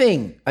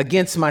nothing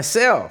against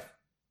myself.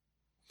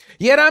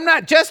 Yet I'm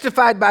not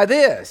justified by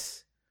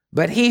this,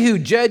 but he who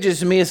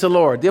judges me is the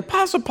Lord. The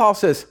Apostle Paul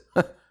says,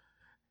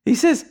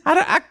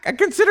 I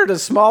consider it a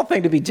small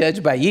thing to be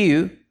judged by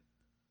you.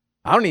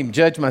 I don't even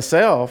judge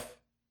myself.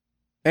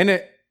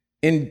 And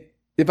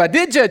if I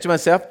did judge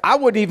myself, I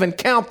wouldn't even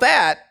count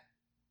that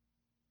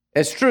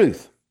as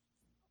truth.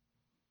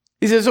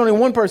 He says, there's only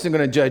one person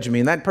going to judge me,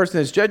 and that person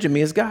that's judging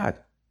me is God.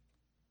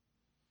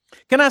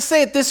 Can I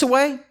say it this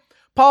way?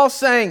 Paul's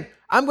saying,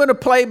 I'm going to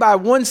play by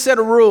one set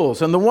of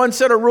rules, and the one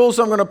set of rules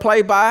I'm going to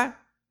play by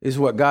is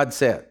what God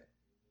said.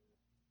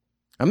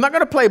 I'm not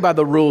going to play by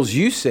the rules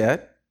you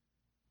set.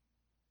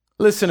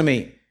 Listen to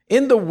me.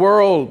 In the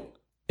world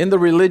in the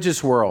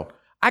religious world.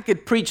 I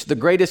could preach the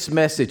greatest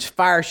message,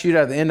 fire shoot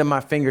out of the end of my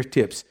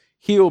fingertips,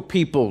 heal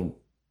people.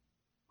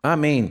 I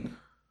mean,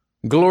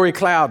 glory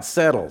cloud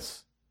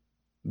settles.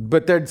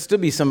 But there'd still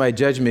be somebody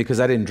judging me because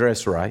I didn't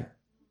dress right,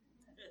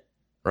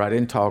 or I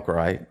didn't talk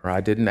right, or I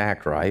didn't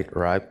act right,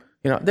 or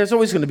there's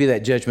always going to be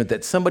that judgment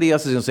that somebody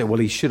else is going to say, well,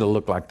 he should have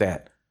looked like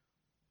that.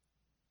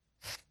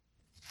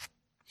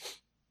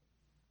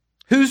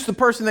 Who's the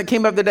person that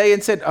came up today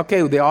and said,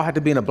 okay, they all had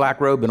to be in a black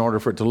robe in order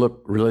for it to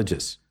look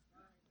religious?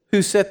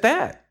 Who set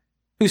that?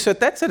 Who set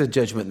that set of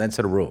judgment and that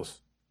set of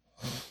rules?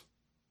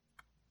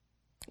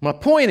 My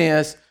point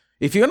is,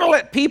 if you're going to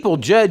let people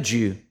judge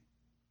you,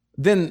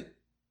 then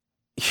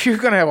you're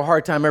going to have a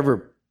hard time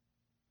ever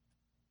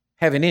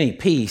having any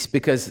peace,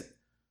 because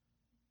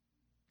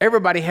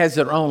everybody has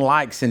their own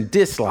likes and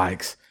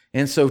dislikes.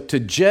 And so to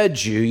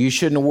judge you, you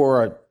shouldn't have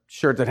wore a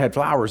shirt that had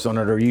flowers on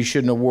it, or you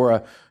shouldn't have wore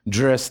a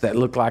dress that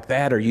looked like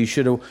that, or you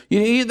should have,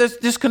 there's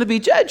just going to be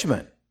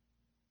judgment.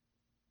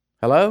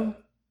 Hello?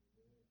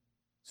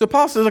 So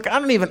Paul says, look, I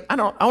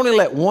only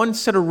let one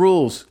set of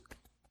rules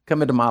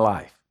come into my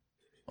life.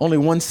 Only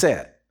one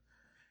set.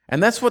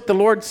 And that's what the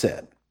Lord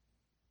said.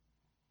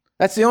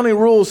 That's the only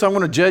rules I'm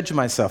going to judge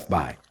myself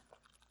by.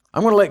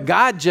 I'm going to let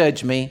God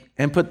judge me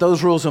and put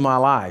those rules in my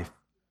life.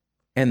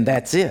 And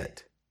that's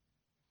it.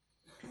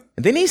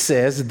 And then he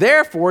says,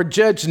 therefore,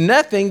 judge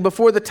nothing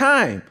before the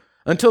time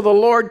until the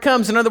Lord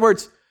comes. In other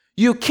words,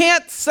 you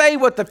can't say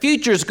what the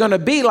future is going to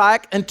be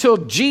like until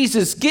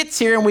Jesus gets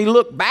here and we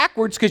look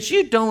backwards, because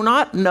you do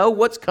not know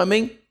what's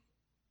coming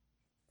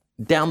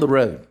down the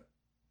road.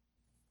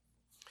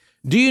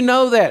 Do you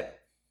know that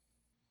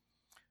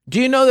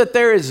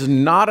there is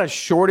not a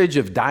shortage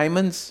of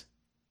diamonds?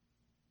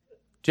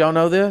 Do y'all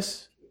know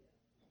this?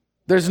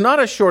 There's not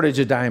a shortage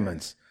of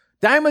diamonds.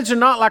 Diamonds are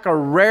not like a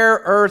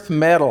rare earth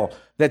metal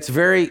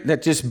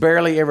that just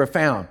barely ever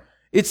found.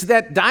 It's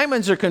that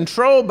diamonds are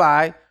controlled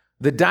by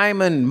the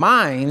diamond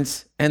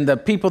mines and the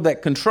people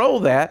that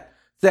control that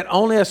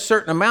only a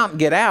certain amount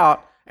get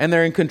out, and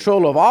they're in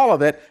control of all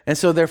of it. And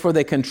so therefore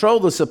they control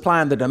the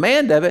supply and the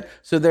demand of it.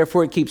 So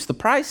therefore it keeps the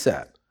price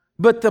up.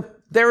 But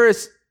there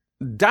is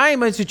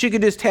diamonds that you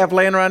could just have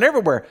laying around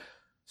everywhere.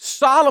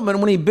 Solomon,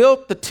 when he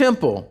built the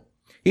temple,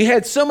 he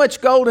had so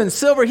much gold and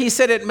silver, he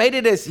said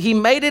he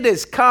made it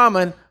as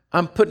common.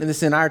 I'm putting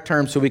this in our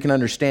terms so we can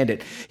understand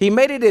it. He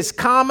made it as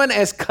common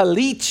as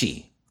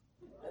caliche.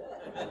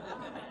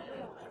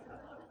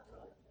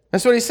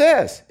 That's what he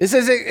says. It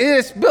says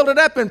it's built it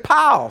up in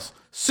piles,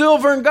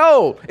 silver and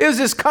gold. It was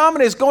as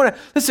common as going.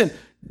 Listen,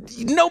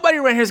 nobody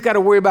around here's got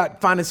to worry about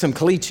finding some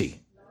caliche.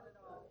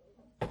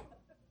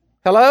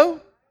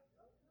 Hello?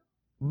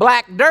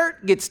 Black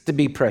dirt gets to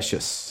be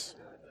precious.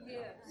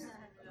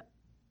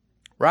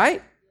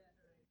 Right?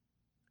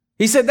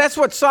 He said that's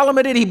what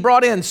Solomon did. He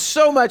brought in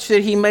so much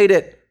that he made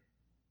it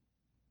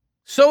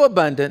so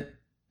abundant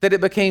that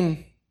it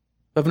became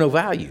of no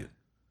value.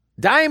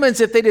 Diamonds,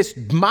 if they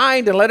just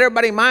mined and let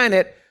everybody mine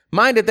it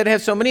that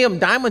have so many of them,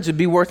 diamonds would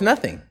be worth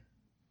nothing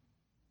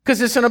because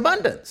it's an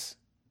abundance.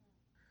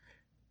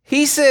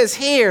 He says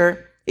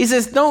here,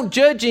 don't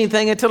judge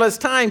anything until it's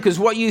time, because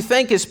what you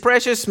think is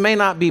precious may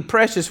not be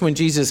precious when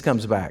Jesus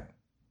comes back.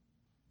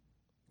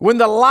 When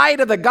the light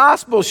of the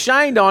gospel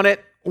shined on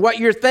it, what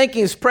you're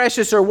thinking is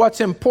precious or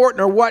what's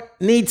important or what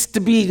needs to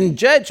be in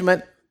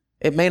judgment,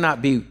 it may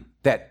not be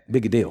that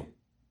big a deal.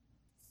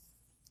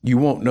 You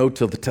won't know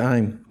till the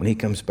time when he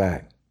comes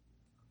back.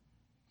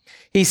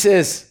 He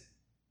says,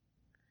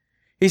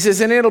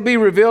 and it'll be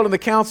revealed in the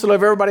counsel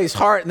of everybody's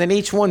heart, and then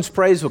each one's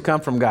praise will come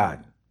from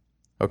God.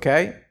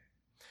 Okay?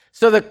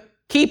 So the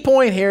key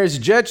point here is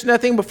judge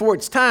nothing before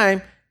it's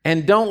time,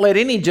 and don't let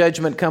any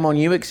judgment come on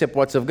you except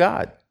what's of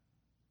God.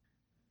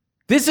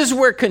 This is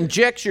where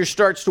conjecture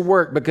starts to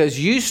work, because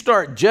you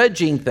start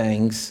judging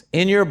things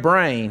in your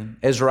brain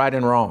as right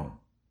and wrong.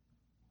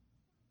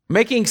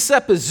 Making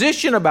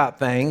supposition about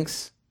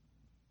things,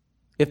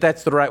 if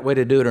that's the right way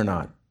to do it or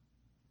not.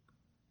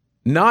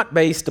 Not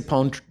based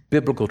upon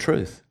biblical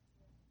truth.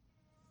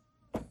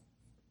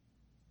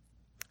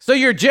 So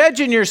you're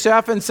judging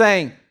yourself and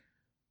saying,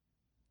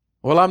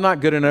 well, I'm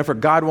not good enough, or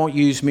God won't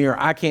use me, or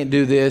I can't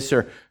do this,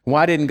 or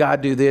why didn't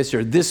God do this,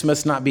 or this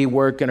must not be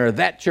working, or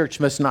that church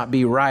must not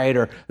be right,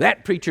 or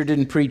that preacher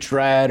didn't preach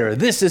right, or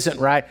this isn't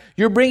right.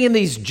 You're bringing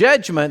these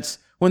judgments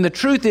when the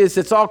truth is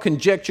it's all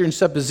conjecture and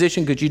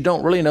supposition, because you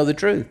don't really know the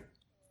truth.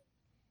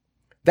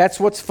 That's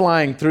what's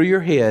flying through your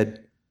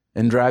head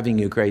and driving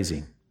you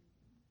crazy.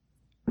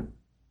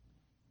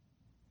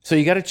 So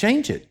you got to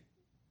change it.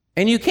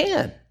 And you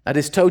can. I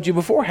just told you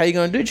before, how are you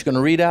going to do it? You're going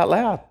to read out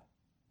loud.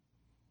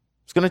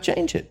 It's going to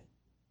change it.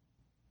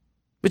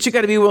 But you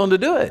got to be willing to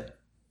do it.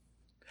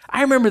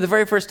 I remember the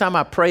very first time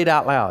I prayed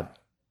out loud.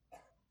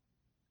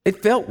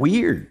 It felt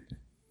weird.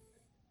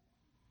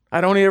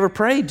 I'd only ever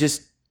prayed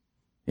just,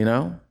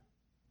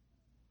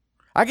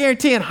 I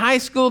guarantee in high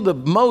school, the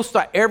most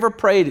I ever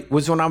prayed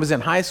was when I was in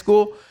high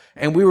school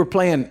and we were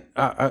playing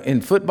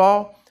in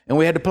football, and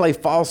we had to play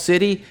Fall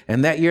City.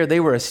 And that year they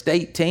were a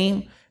state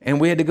team,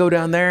 and we had to go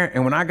down there.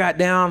 And when I got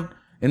down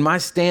in my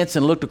stance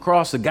and looked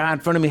across. The guy in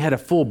front of me had a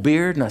full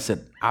beard, and I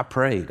said, I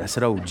prayed. I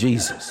said, oh,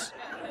 Jesus.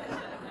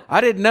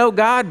 I didn't know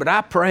God, but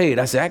I prayed.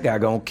 I said, that guy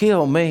gonna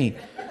kill me.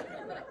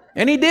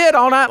 And he did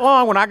all night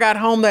long. When I got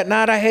home that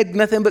night, I had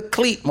nothing but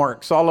cleat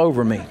marks all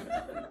over me,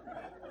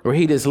 where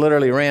he just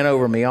literally ran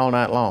over me all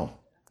night long.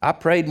 I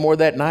prayed more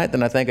that night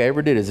than I think I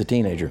ever did as a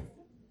teenager.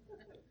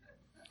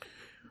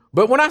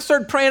 But when I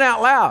started praying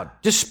out loud,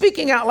 just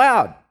speaking out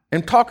loud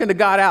and talking to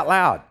God out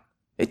loud,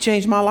 it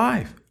changed my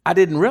life. I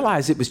didn't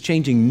realize it was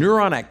changing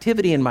neuron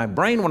activity in my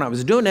brain when I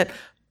was doing it.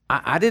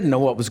 I didn't know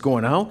what was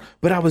going on,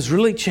 but I was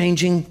really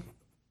changing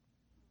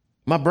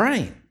my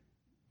brain.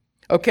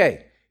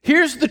 Okay,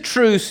 here's the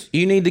truth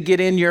you need to get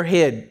in your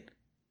head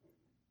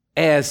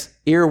as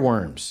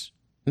earworms.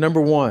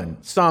 Number one,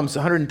 Psalms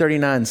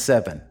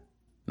 139:7. And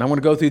I want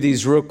to go through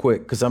these real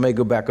quick because I may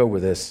go back over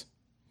this.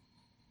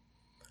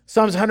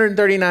 Psalms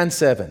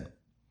 139:7.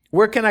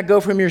 Where can I go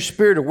from your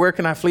spirit, or where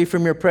can I flee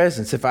from your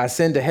presence? If I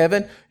ascend to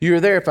heaven, you are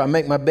there. If I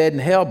make my bed in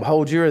hell,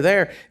 behold, you are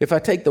there. If I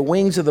take the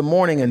wings of the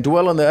morning and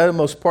dwell in the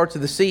uttermost parts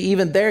of the sea,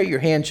 even there your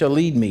hand shall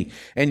lead me,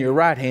 and your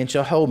right hand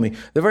shall hold me.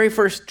 The very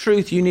first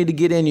truth you need to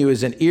get in you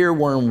is an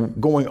earworm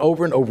going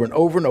over and over and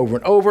over and over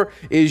and over,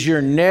 is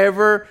you're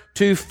never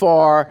too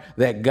far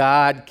that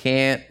God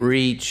can't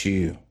reach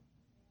you.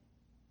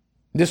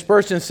 This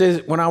person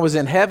says, when I was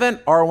in heaven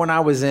or when I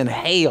was in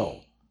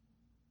hell,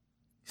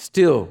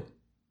 still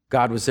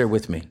God was there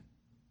with me.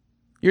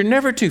 You're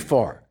never too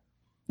far.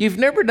 You've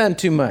never done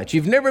too much.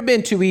 You've never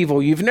been too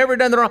evil. You've never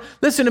done the wrong.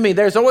 Listen to me.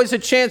 There's always a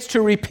chance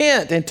to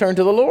repent and turn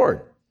to the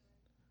Lord.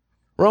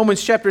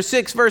 Romans chapter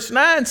 6, verse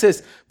 9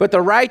 says, but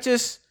the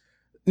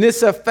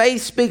righteousness of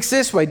faith speaks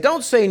this way.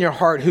 Don't say in your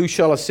heart, who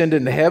shall ascend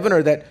into heaven,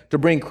 or that to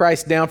bring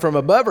Christ down from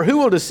above, or who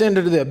will descend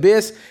into the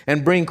abyss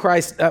and bring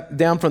Christ up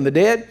down from the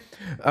dead,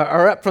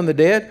 or up from the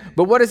dead.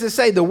 But what does it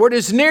say? The word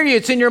is near you.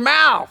 It's in your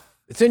mouth.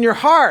 It's in your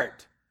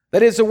heart.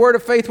 That is the word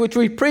of faith which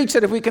we preach,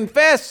 that if we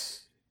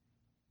confess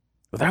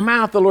with our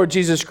mouth the Lord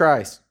Jesus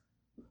Christ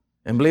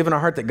and believe in our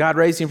heart that God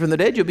raised him from the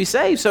dead, you'll be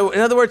saved. So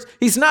in other words,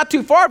 he's not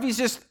too far if he's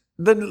just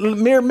the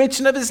mere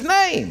mention of his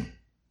name.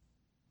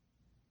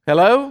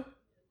 Hello?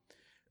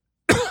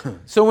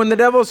 So when the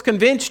devil's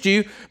convinced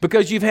you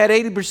because you've had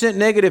 80%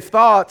 negative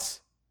thoughts,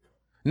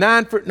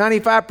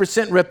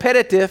 95%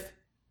 repetitive,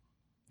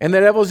 and the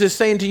devil's just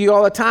saying to you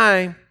all the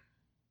time,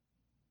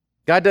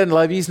 God doesn't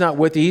love you. He's not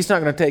with you. He's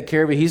not going to take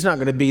care of you. He's not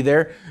going to be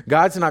there.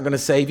 God's not going to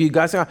save you.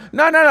 God's not.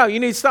 No. You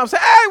need to stop and say,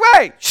 hey,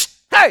 wait. Shh,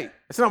 hey.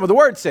 That's not what the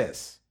word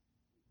says.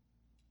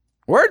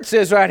 Word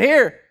says right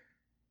here,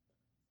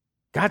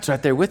 God's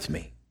right there with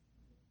me.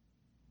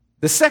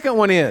 The second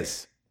one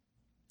is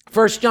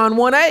 1 John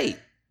 1:8.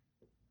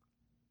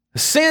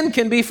 Sin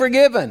can be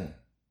forgiven.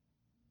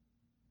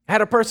 I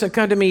had a person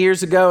come to me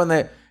years ago,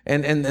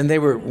 and they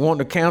were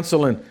wanting to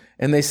counsel,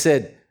 and they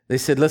said,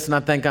 listen, I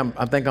think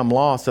I'm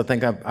lost. I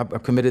think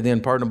I've committed the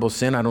unpardonable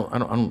sin.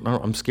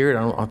 I'm scared.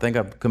 I think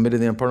I've committed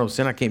the unpardonable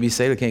sin. I can't be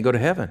saved. I can't go to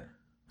heaven.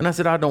 And I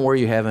said, oh, don't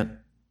worry, you haven't.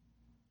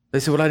 They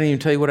said, well, I didn't even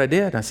tell you what I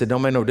did. I said,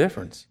 don't make no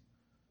difference.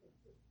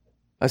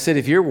 I said,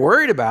 if you're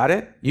worried about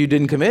it, you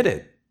didn't commit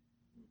it.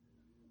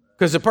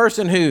 Because the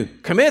person who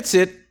commits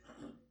it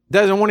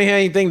doesn't want to have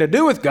anything to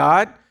do with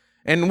God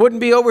and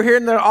wouldn't be over here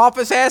in the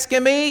office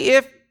asking me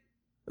if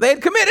they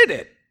had committed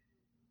it.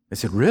 I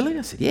said, really?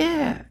 I said,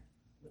 yeah.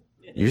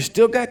 You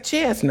still got a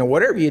chance. Now,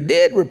 whatever you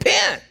did,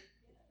 repent.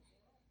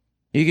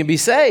 You can be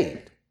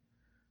saved.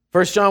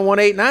 1 John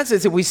 1:8-9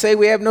 says, if we say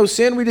we have no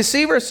sin, we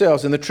deceive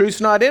ourselves, and the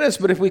truth's not in us.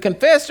 But if we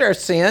confess our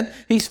sin,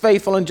 he's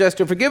faithful and just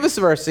to forgive us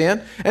of our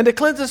sin and to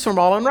cleanse us from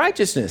all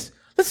unrighteousness.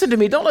 Listen to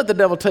me. Don't let the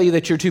devil tell you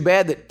that you're too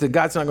bad, that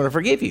God's not going to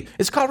forgive you.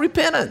 It's called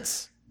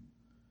repentance.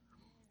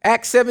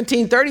 Acts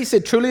 17:30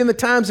 said, truly in the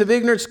times of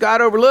ignorance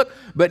God overlooked,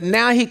 but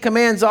now he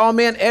commands all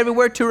men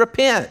everywhere to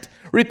repent.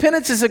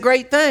 Repentance is a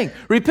great thing.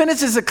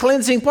 Repentance is a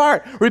cleansing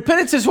part.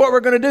 Repentance is what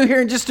we're going to do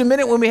here in just a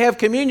minute when we have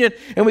communion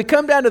and we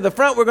come down to the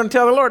front. We're going to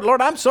tell the Lord,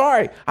 Lord, I'm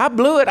sorry. I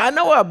blew it. I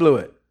know I blew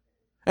it.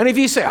 And if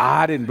you say,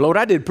 I didn't blow it.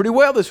 I did pretty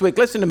well this week.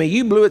 Listen to me.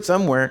 You blew it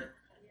somewhere.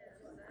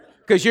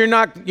 Because you're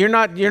not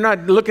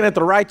looking at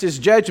the righteous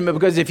judgment.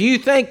 Because if you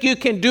think you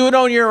can do it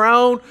on your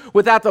own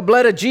without the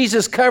blood of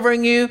Jesus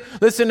covering you,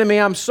 listen to me,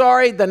 I'm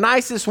sorry. The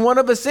nicest one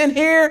of us in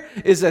here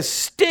is a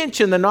stench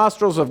in the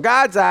nostrils of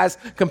God's eyes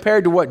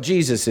compared to what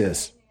Jesus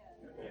is.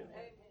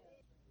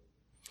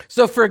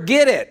 So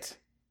forget it.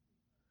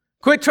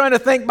 Quit trying to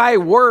think by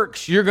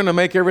works you're going to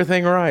make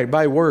everything right.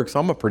 By works,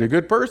 I'm a pretty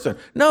good person.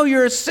 No,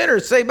 you're a sinner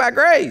saved by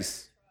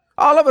grace.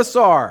 All of us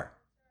are.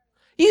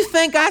 You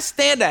think I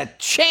stand a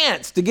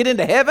chance to get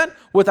into heaven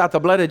without the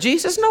blood of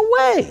Jesus? No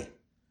way.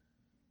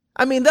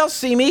 I mean, they'll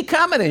see me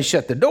coming and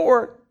shut the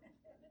door.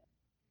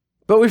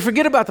 But we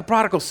forget about the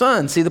prodigal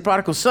son. See, the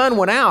prodigal son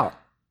went out.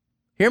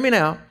 Hear me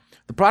now.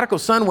 The prodigal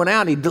son went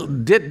out. He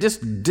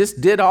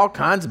did all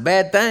kinds of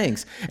bad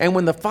things. And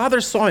when the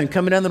father saw him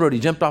coming down the road, he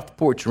jumped off the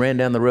porch, ran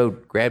down the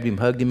road, grabbed him,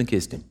 hugged him, and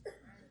kissed him.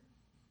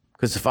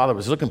 because the Father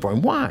was looking for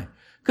him. Why?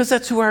 Because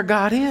that's who our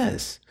God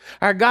is.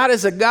 Our God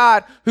is a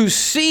God who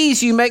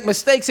sees you make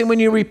mistakes, and when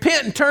you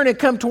repent and turn and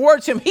come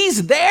towards him,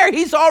 he's there.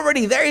 He's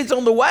already there. He's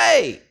on the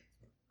way.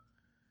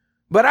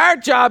 But our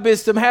job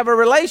is to have a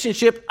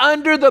relationship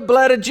under the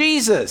blood of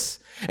Jesus.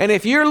 And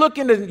if you're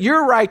looking to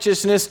your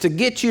righteousness to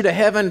get you to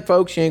heaven,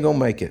 folks, you ain't going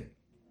to make it.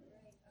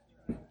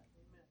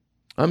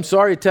 I'm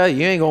sorry to tell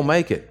you, you ain't going to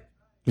make it.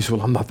 You say,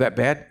 well, I'm not that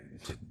bad.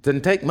 It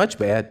doesn't take much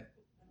bad.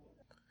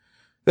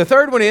 The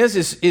third one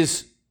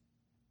is,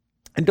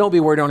 and don't be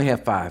worried, I only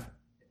have 5.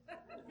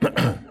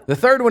 The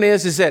third one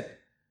is that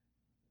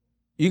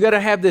you got to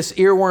have this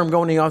earworm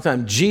going in all the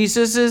time.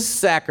 Jesus'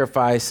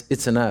 sacrifice,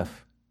 it's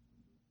enough.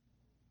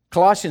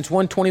 Colossians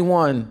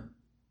 1:21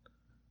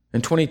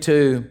 and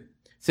 22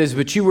 says,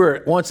 but you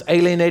were once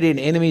alienated and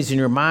enemies in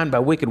your mind by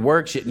wicked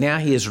works, yet now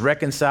he is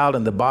reconciled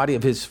in the body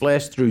of his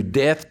flesh through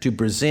death to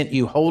present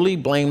you holy,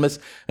 blameless,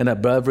 and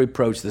above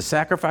reproach. The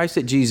sacrifice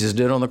that Jesus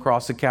did on the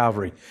cross of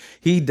Calvary,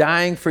 he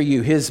dying for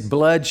you, his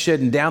blood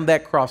shedding down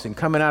that cross and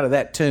coming out of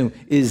that tomb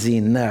is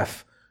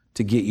enough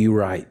to get you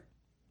right.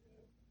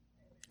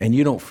 And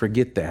you don't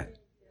forget that.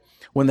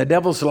 When the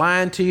devil's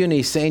lying to you and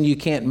he's saying you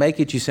can't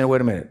make it, you say,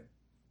 wait a minute.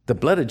 The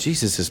blood of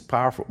Jesus is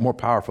powerful, more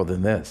powerful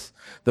than this.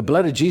 The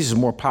blood of Jesus is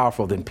more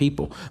powerful than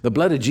people. The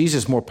blood of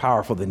Jesus is more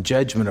powerful than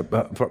judgment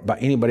by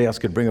anybody else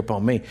could bring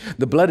upon me.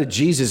 The blood of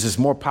Jesus is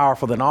more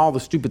powerful than all the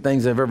stupid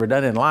things I've ever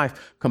done in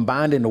life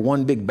combined into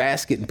one big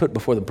basket and put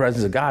before the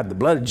presence of God. The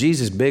blood of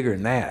Jesus is bigger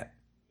than that.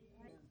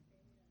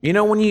 You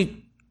know, when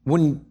you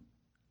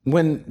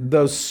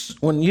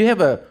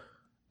have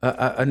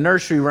a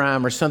nursery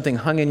rhyme or something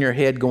hung in your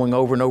head going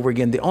over and over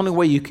again, the only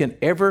way you can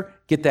ever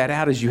get that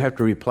out is you have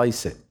to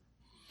replace it.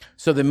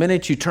 So the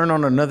minute you turn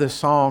on another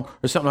song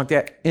or something like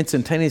that,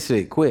 instantaneously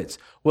it quits.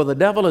 Well, the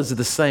devil is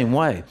the same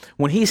way.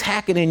 When he's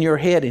hacking in your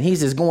head and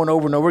he's just going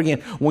over and over again,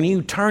 when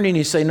you turn and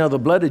you say, no, the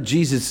blood of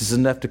Jesus is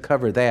enough to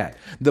cover that.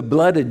 The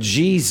blood of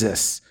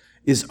Jesus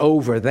is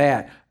over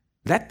that.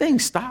 That thing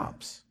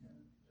stops.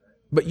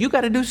 But you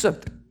got to do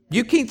something.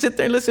 You can't sit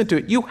there and listen to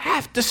it. You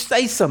have to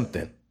say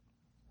something.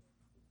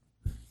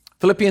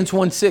 Philippians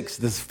 1:6,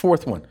 this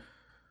fourth one.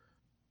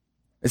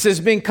 It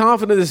says, being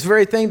confident of this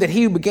very thing, that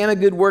he who began a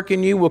good work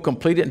in you will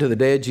complete it until the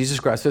day of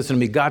Jesus Christ. Listen to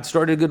me. God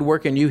started a good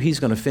work in you. He's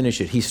going to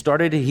finish it. He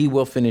started it. He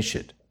will finish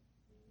it.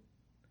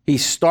 He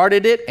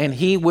started it and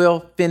he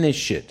will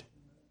finish it.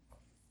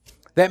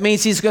 That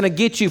means he's going to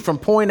get you from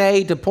point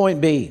A to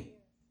point B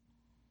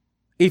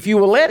if you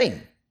will let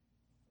him.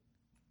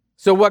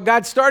 So what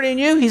God started in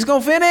you, he's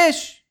going to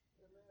finish.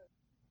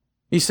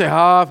 You say,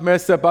 I've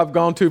messed up. I've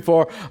gone too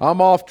far.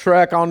 I'm off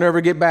track. I'll never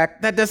get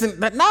back.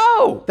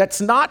 No, that's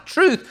not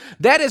truth.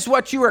 That is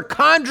what you are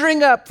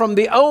conjuring up from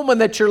the omen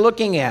that you're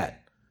looking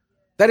at.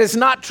 That is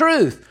not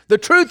truth. The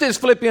truth is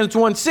Philippians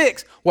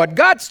 1:6. What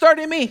God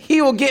started in me,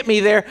 he will get me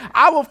there.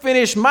 I will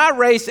finish my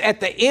race at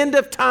the end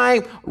of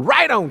time,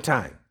 right on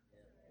time.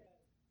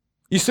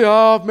 You say,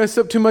 I've messed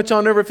up too much.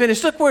 I'll never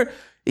finish. Look where,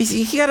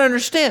 you got to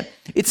understand.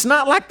 It's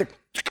not like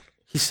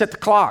he set the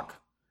clock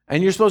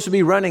and you're supposed to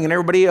be running and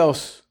everybody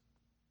else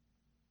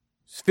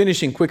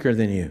finishing quicker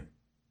than you.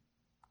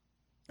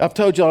 I've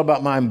told y'all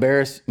about my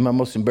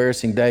most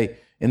embarrassing day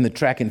in the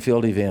track and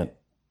field event.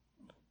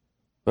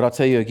 But I'll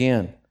tell you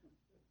again.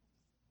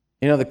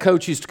 You know, the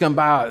coach used to come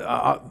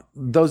by.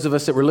 Those of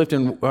us that were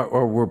lifting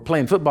or were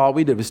playing football, all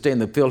we did was stay in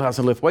the field house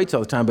and lift weights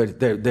all the time. But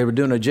they were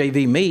doing a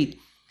JV meet,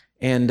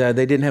 and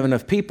they didn't have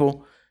enough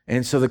people.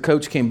 And so the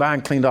coach came by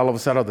and cleaned all of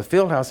us out of the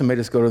field house and made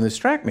us go to this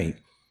track meet.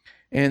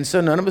 And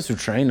so none of us were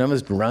trained, none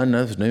of us run,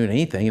 none of us knew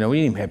anything. You know, we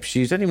didn't even have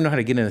shoes. I didn't even know how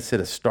to get in a set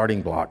of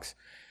starting blocks.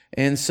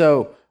 And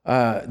so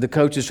the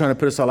coach is trying to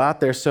put us all out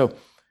there. So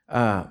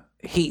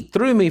he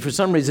threw me for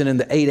some reason in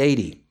the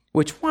 880,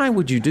 which why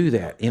would you do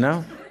that, you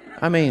know?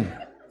 I mean,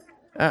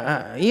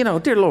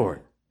 dear Lord,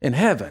 in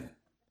heaven,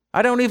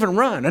 I don't even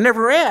run. I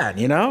never ran,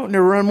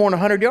 never run more than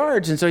 100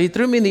 yards. And so he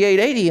threw me in the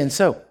 880. And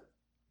so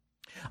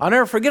I'll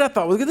never forget, I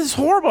thought, well, this is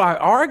horrible. I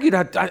argued.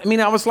 I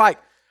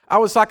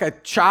was like a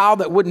child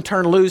that wouldn't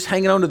turn loose,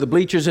 hanging onto the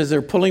bleachers as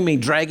they're pulling me,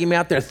 dragging me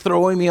out there,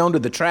 throwing me onto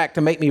the track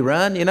to make me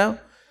run, And I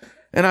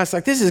was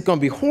like, this is going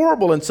to be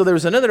horrible. And so there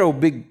was another old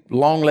big,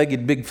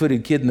 long-legged,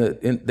 big-footed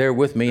kid there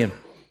with me, and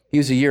he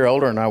was a year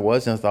older than I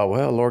was. And I thought,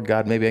 well, Lord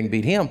God, maybe I can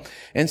beat him.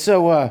 And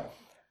so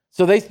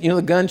they,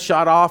 the gun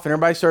shot off, and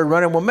everybody started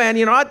running. Well, man,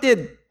 I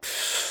did,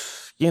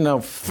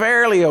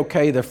 fairly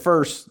okay the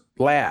first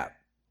lap,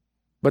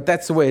 but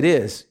that's the way it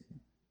is.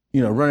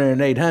 Running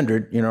an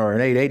 800, or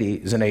an 880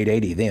 is an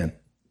 880 then.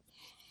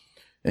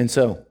 And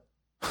so,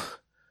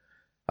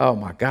 oh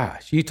my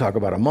gosh, you talk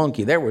about a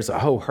monkey. There was a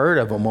whole herd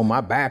of them on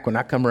my back when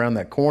I come around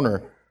that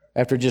corner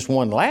after just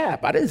one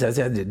lap. I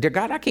said, dear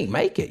God, I can't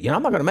make it.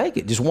 I'm not going to make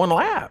it, just one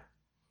lap.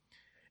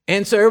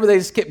 And so everybody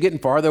just kept getting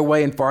farther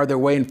away and farther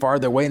away and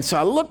farther away. And so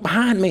I looked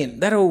behind me,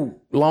 and that old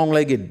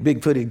long-legged,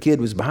 big-footed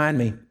kid was behind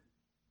me.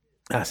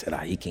 I said,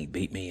 he can't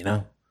beat me,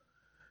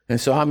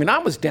 And so, I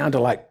was down to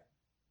like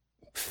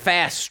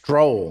fast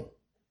stroll.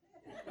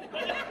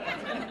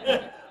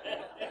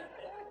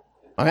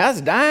 I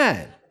was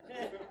dying.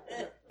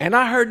 And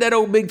I heard that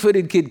old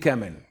big-footed kid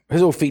coming.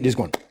 His old feet just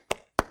going.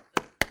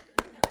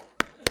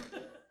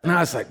 And I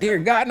was like, dear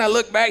God. And I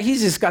look back,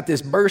 he's just got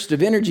this burst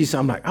of energy. So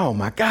I'm like, oh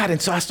my God.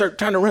 And so I start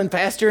trying to run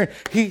faster.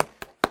 And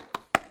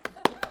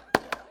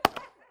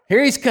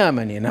here he's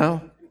coming, you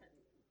know.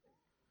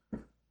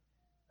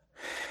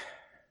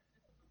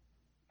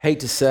 Hate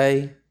to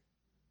say,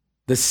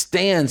 the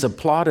stands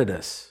applauded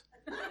us.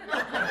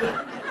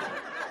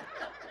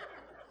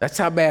 That's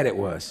how bad it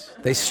was.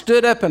 They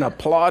stood up and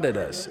applauded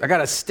us. I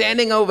got a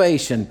standing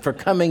ovation for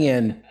coming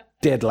in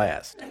dead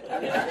last.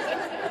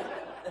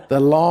 The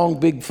long,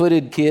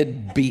 big-footed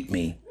kid beat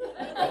me.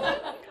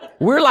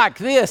 We're like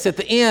this at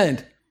the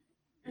end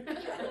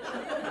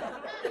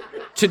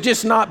to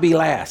just not be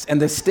last.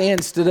 And the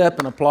stand stood up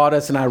and applauded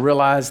us, and I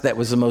realized that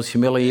was the most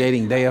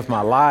humiliating day of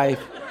my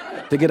life,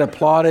 to get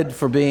applauded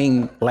for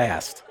being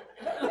last.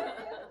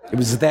 It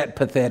was that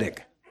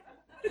pathetic.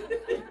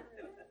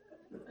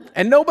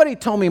 And nobody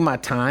told me my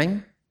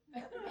time.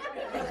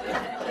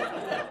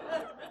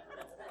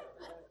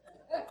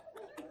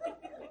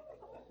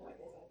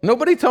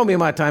 Nobody told me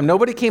my time.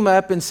 Nobody came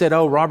up and said,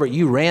 oh, Robert,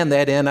 you ran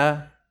that in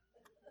a...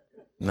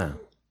 No.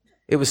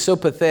 It was so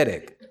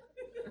pathetic.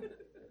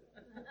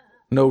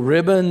 No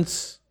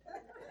ribbons.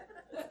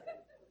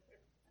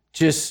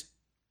 Just,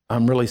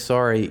 I'm really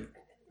sorry,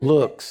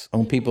 looks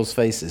on people's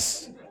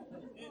faces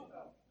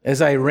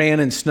as I ran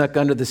and snuck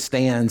under the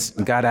stands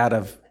and got out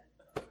of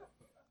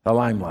the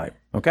limelight,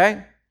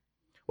 okay?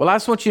 Well, I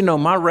just want you to know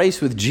my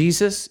race with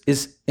Jesus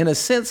is, in a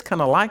sense,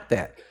 kind of like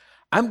that.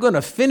 I'm going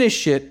to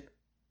finish it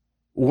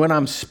when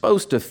I'm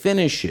supposed to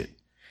finish it.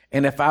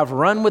 And if I've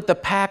run with the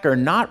pack or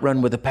not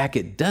run with the pack,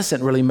 it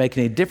doesn't really make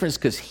any difference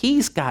because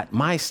he's got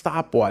my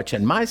stopwatch,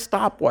 and my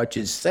stopwatch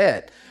is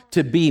set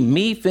to be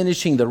me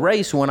finishing the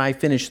race when I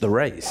finish the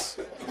race.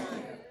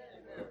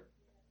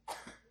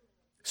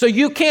 So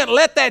you can't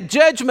let that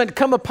judgment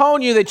come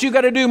upon you that you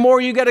got to do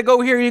more, you got to go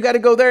here, you got to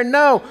go there.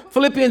 No,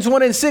 Philippians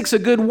 1:6, a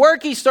good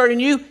work he started in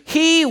you,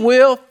 he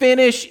will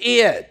finish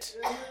it.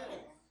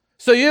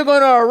 So you're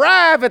going to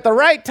arrive at the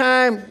right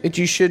time that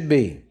you should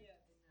be.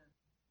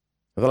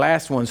 The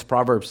last one's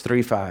Proverbs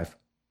 3:5.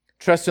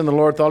 Trust in the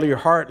Lord with all of your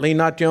heart. Lean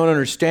not to your own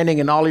understanding.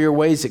 In all of your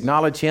ways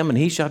acknowledge him, and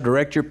he shall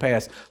direct your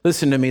paths.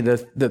 Listen to me.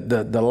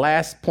 The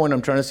last point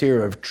I'm trying to say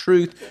here of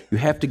truth you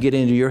have to get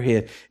into your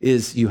head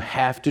is you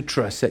have to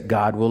trust that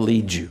God will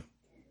lead you.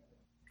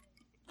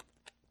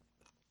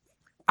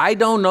 I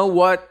don't know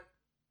what...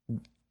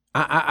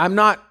 I'm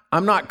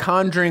not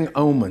conjuring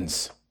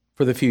omens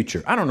for the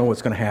future. I don't know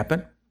what's going to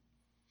happen.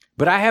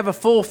 But I have a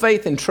full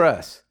faith and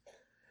trust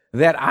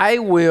that I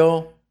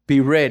will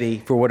be ready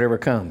for whatever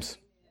comes.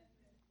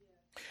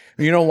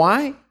 You know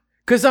why?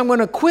 Because I'm going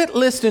to quit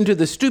listening to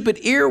the stupid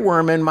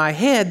earworm in my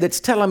head that's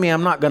telling me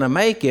I'm not going to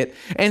make it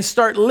and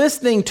start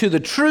listening to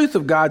the truth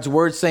of God's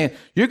word saying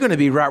you're going to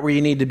be right where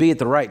you need to be at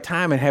the right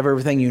time and have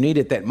everything you need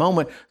at that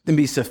moment and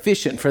be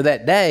sufficient for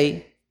that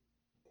day.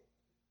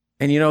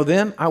 And you know,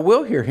 then I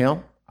will hear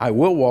him. I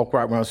will walk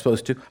right where I'm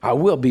supposed to. I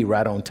will be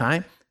right on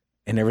time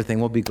and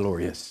everything will be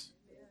glorious.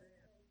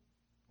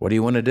 What do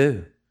you want to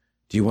do?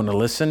 Do you want to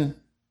listen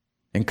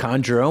and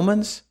conjure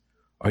omens,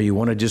 or you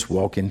want to just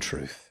walk in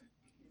truth?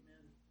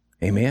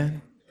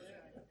 Amen?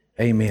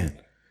 Amen.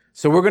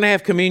 So we're going to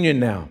have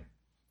communion now.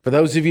 For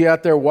those of you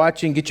out there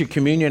watching, get your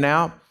communion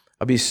out.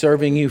 I'll be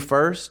serving you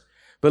first.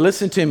 But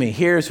listen to me.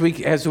 Here, as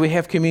we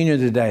have communion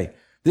today,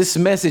 this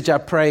message, I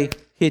pray,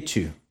 hit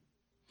you.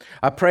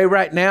 I pray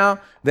right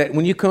now that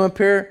when you come up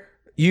here,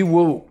 you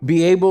will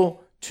be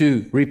able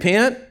to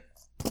repent,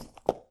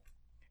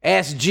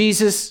 ask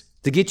Jesus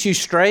to get you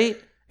straight,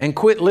 and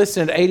quit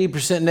listening to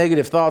 80%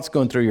 negative thoughts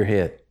going through your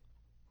head.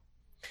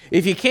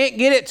 If you can't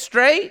get it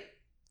straight,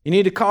 you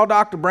need to call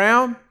Dr.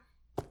 Brown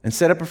and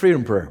set up a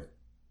freedom prayer.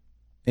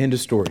 End of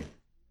story.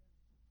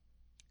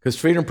 Because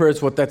freedom prayer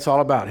is what that's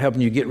all about, helping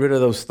you get rid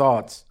of those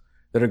thoughts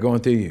that are going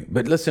through you.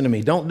 But listen to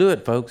me, don't do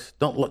it, folks.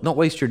 Don't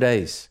waste your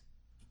days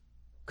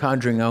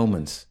conjuring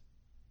omens,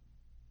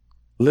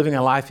 living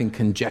a life in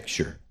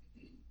conjecture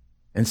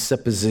and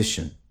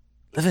supposition.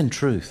 Live in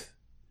truth,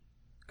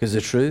 because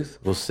the truth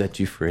will set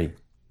you free.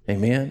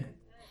 Amen.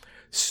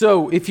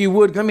 So if you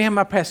would, let me have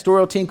my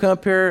pastoral team come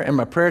up here and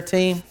my prayer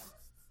team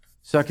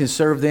so I can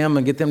serve them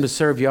and get them to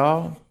serve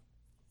y'all.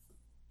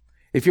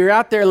 If you're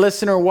out there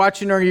listening or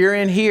watching, or you're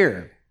in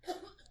here,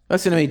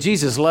 listen to me.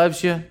 Jesus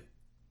loves you.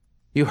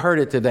 You heard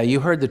it today. You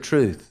heard the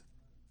truth.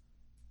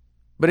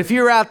 But if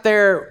you're out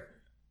there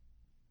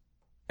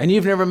and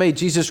you've never made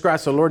Jesus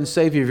Christ the Lord and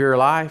Savior of your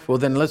life, well,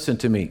 then listen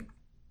to me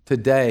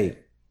today.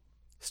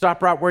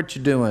 Stop right what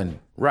you're doing,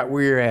 right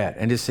where you're at,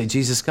 and just say,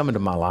 Jesus, come into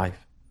my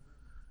life.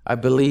 I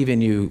believe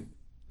in you,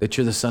 that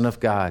you're the Son of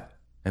God,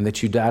 and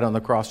that you died on the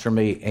cross for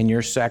me, and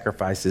your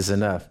sacrifice is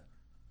enough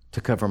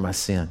to cover my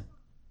sin.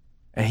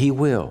 And he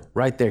will.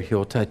 Right there,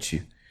 he'll touch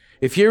you.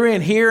 If you're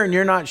in here and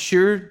you're not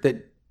sure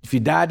that if you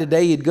died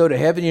today, you'd go to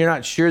heaven, you're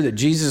not sure that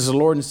Jesus is the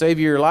Lord and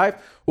Savior of your life,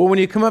 well, when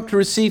you come up to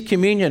receive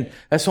communion,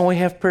 that's when we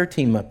have prayer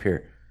team up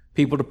here,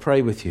 people to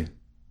pray with you.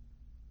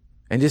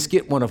 And just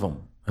get one of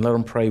them and let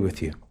them pray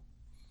with you.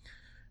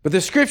 But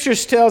the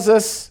scriptures tells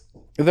us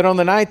that on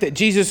the night that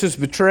Jesus was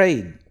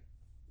betrayed,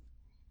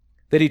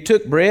 that he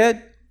took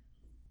bread,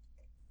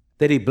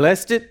 that he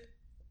blessed it,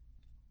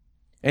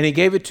 and he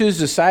gave it to his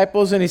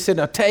disciples, and he said,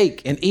 now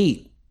take and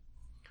eat,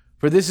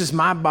 for this is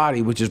my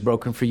body which is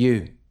broken for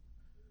you.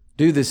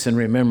 Do this in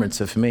remembrance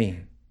of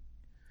me.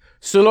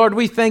 So Lord,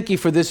 we thank you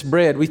for this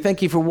bread. We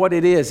thank you for what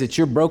it is. It's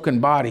your broken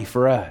body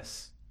for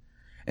us.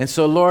 And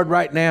so Lord,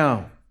 right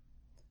now,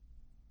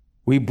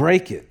 we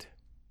break it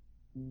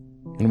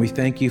and we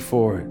thank you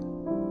for it.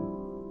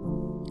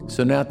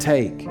 So now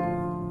take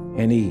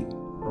and eat.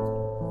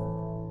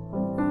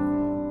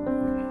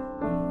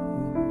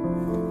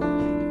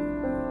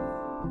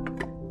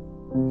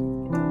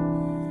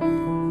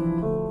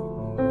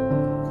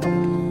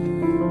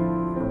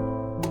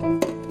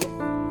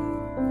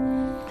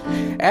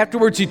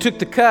 Afterwards, he took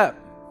the cup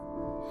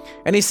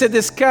and he said,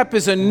 this cup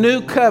is a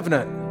new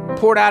covenant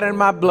poured out in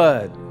my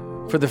blood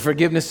for the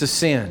forgiveness of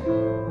sin.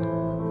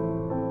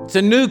 It's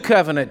a new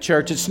covenant,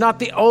 church. It's not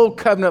the old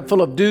covenant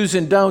full of do's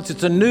and don'ts.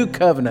 It's a new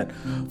covenant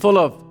full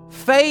of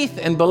faith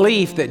and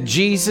belief that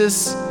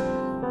Jesus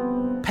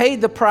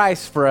paid the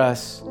price for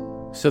us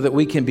so that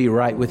we can be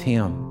right with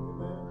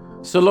him.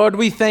 So Lord,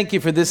 we thank you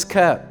for this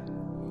cup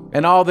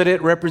and all that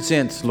it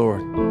represents,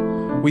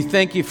 Lord. We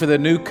thank you for the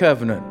new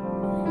covenant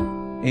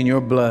in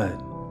your blood.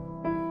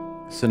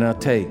 So now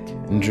take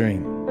and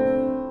drink.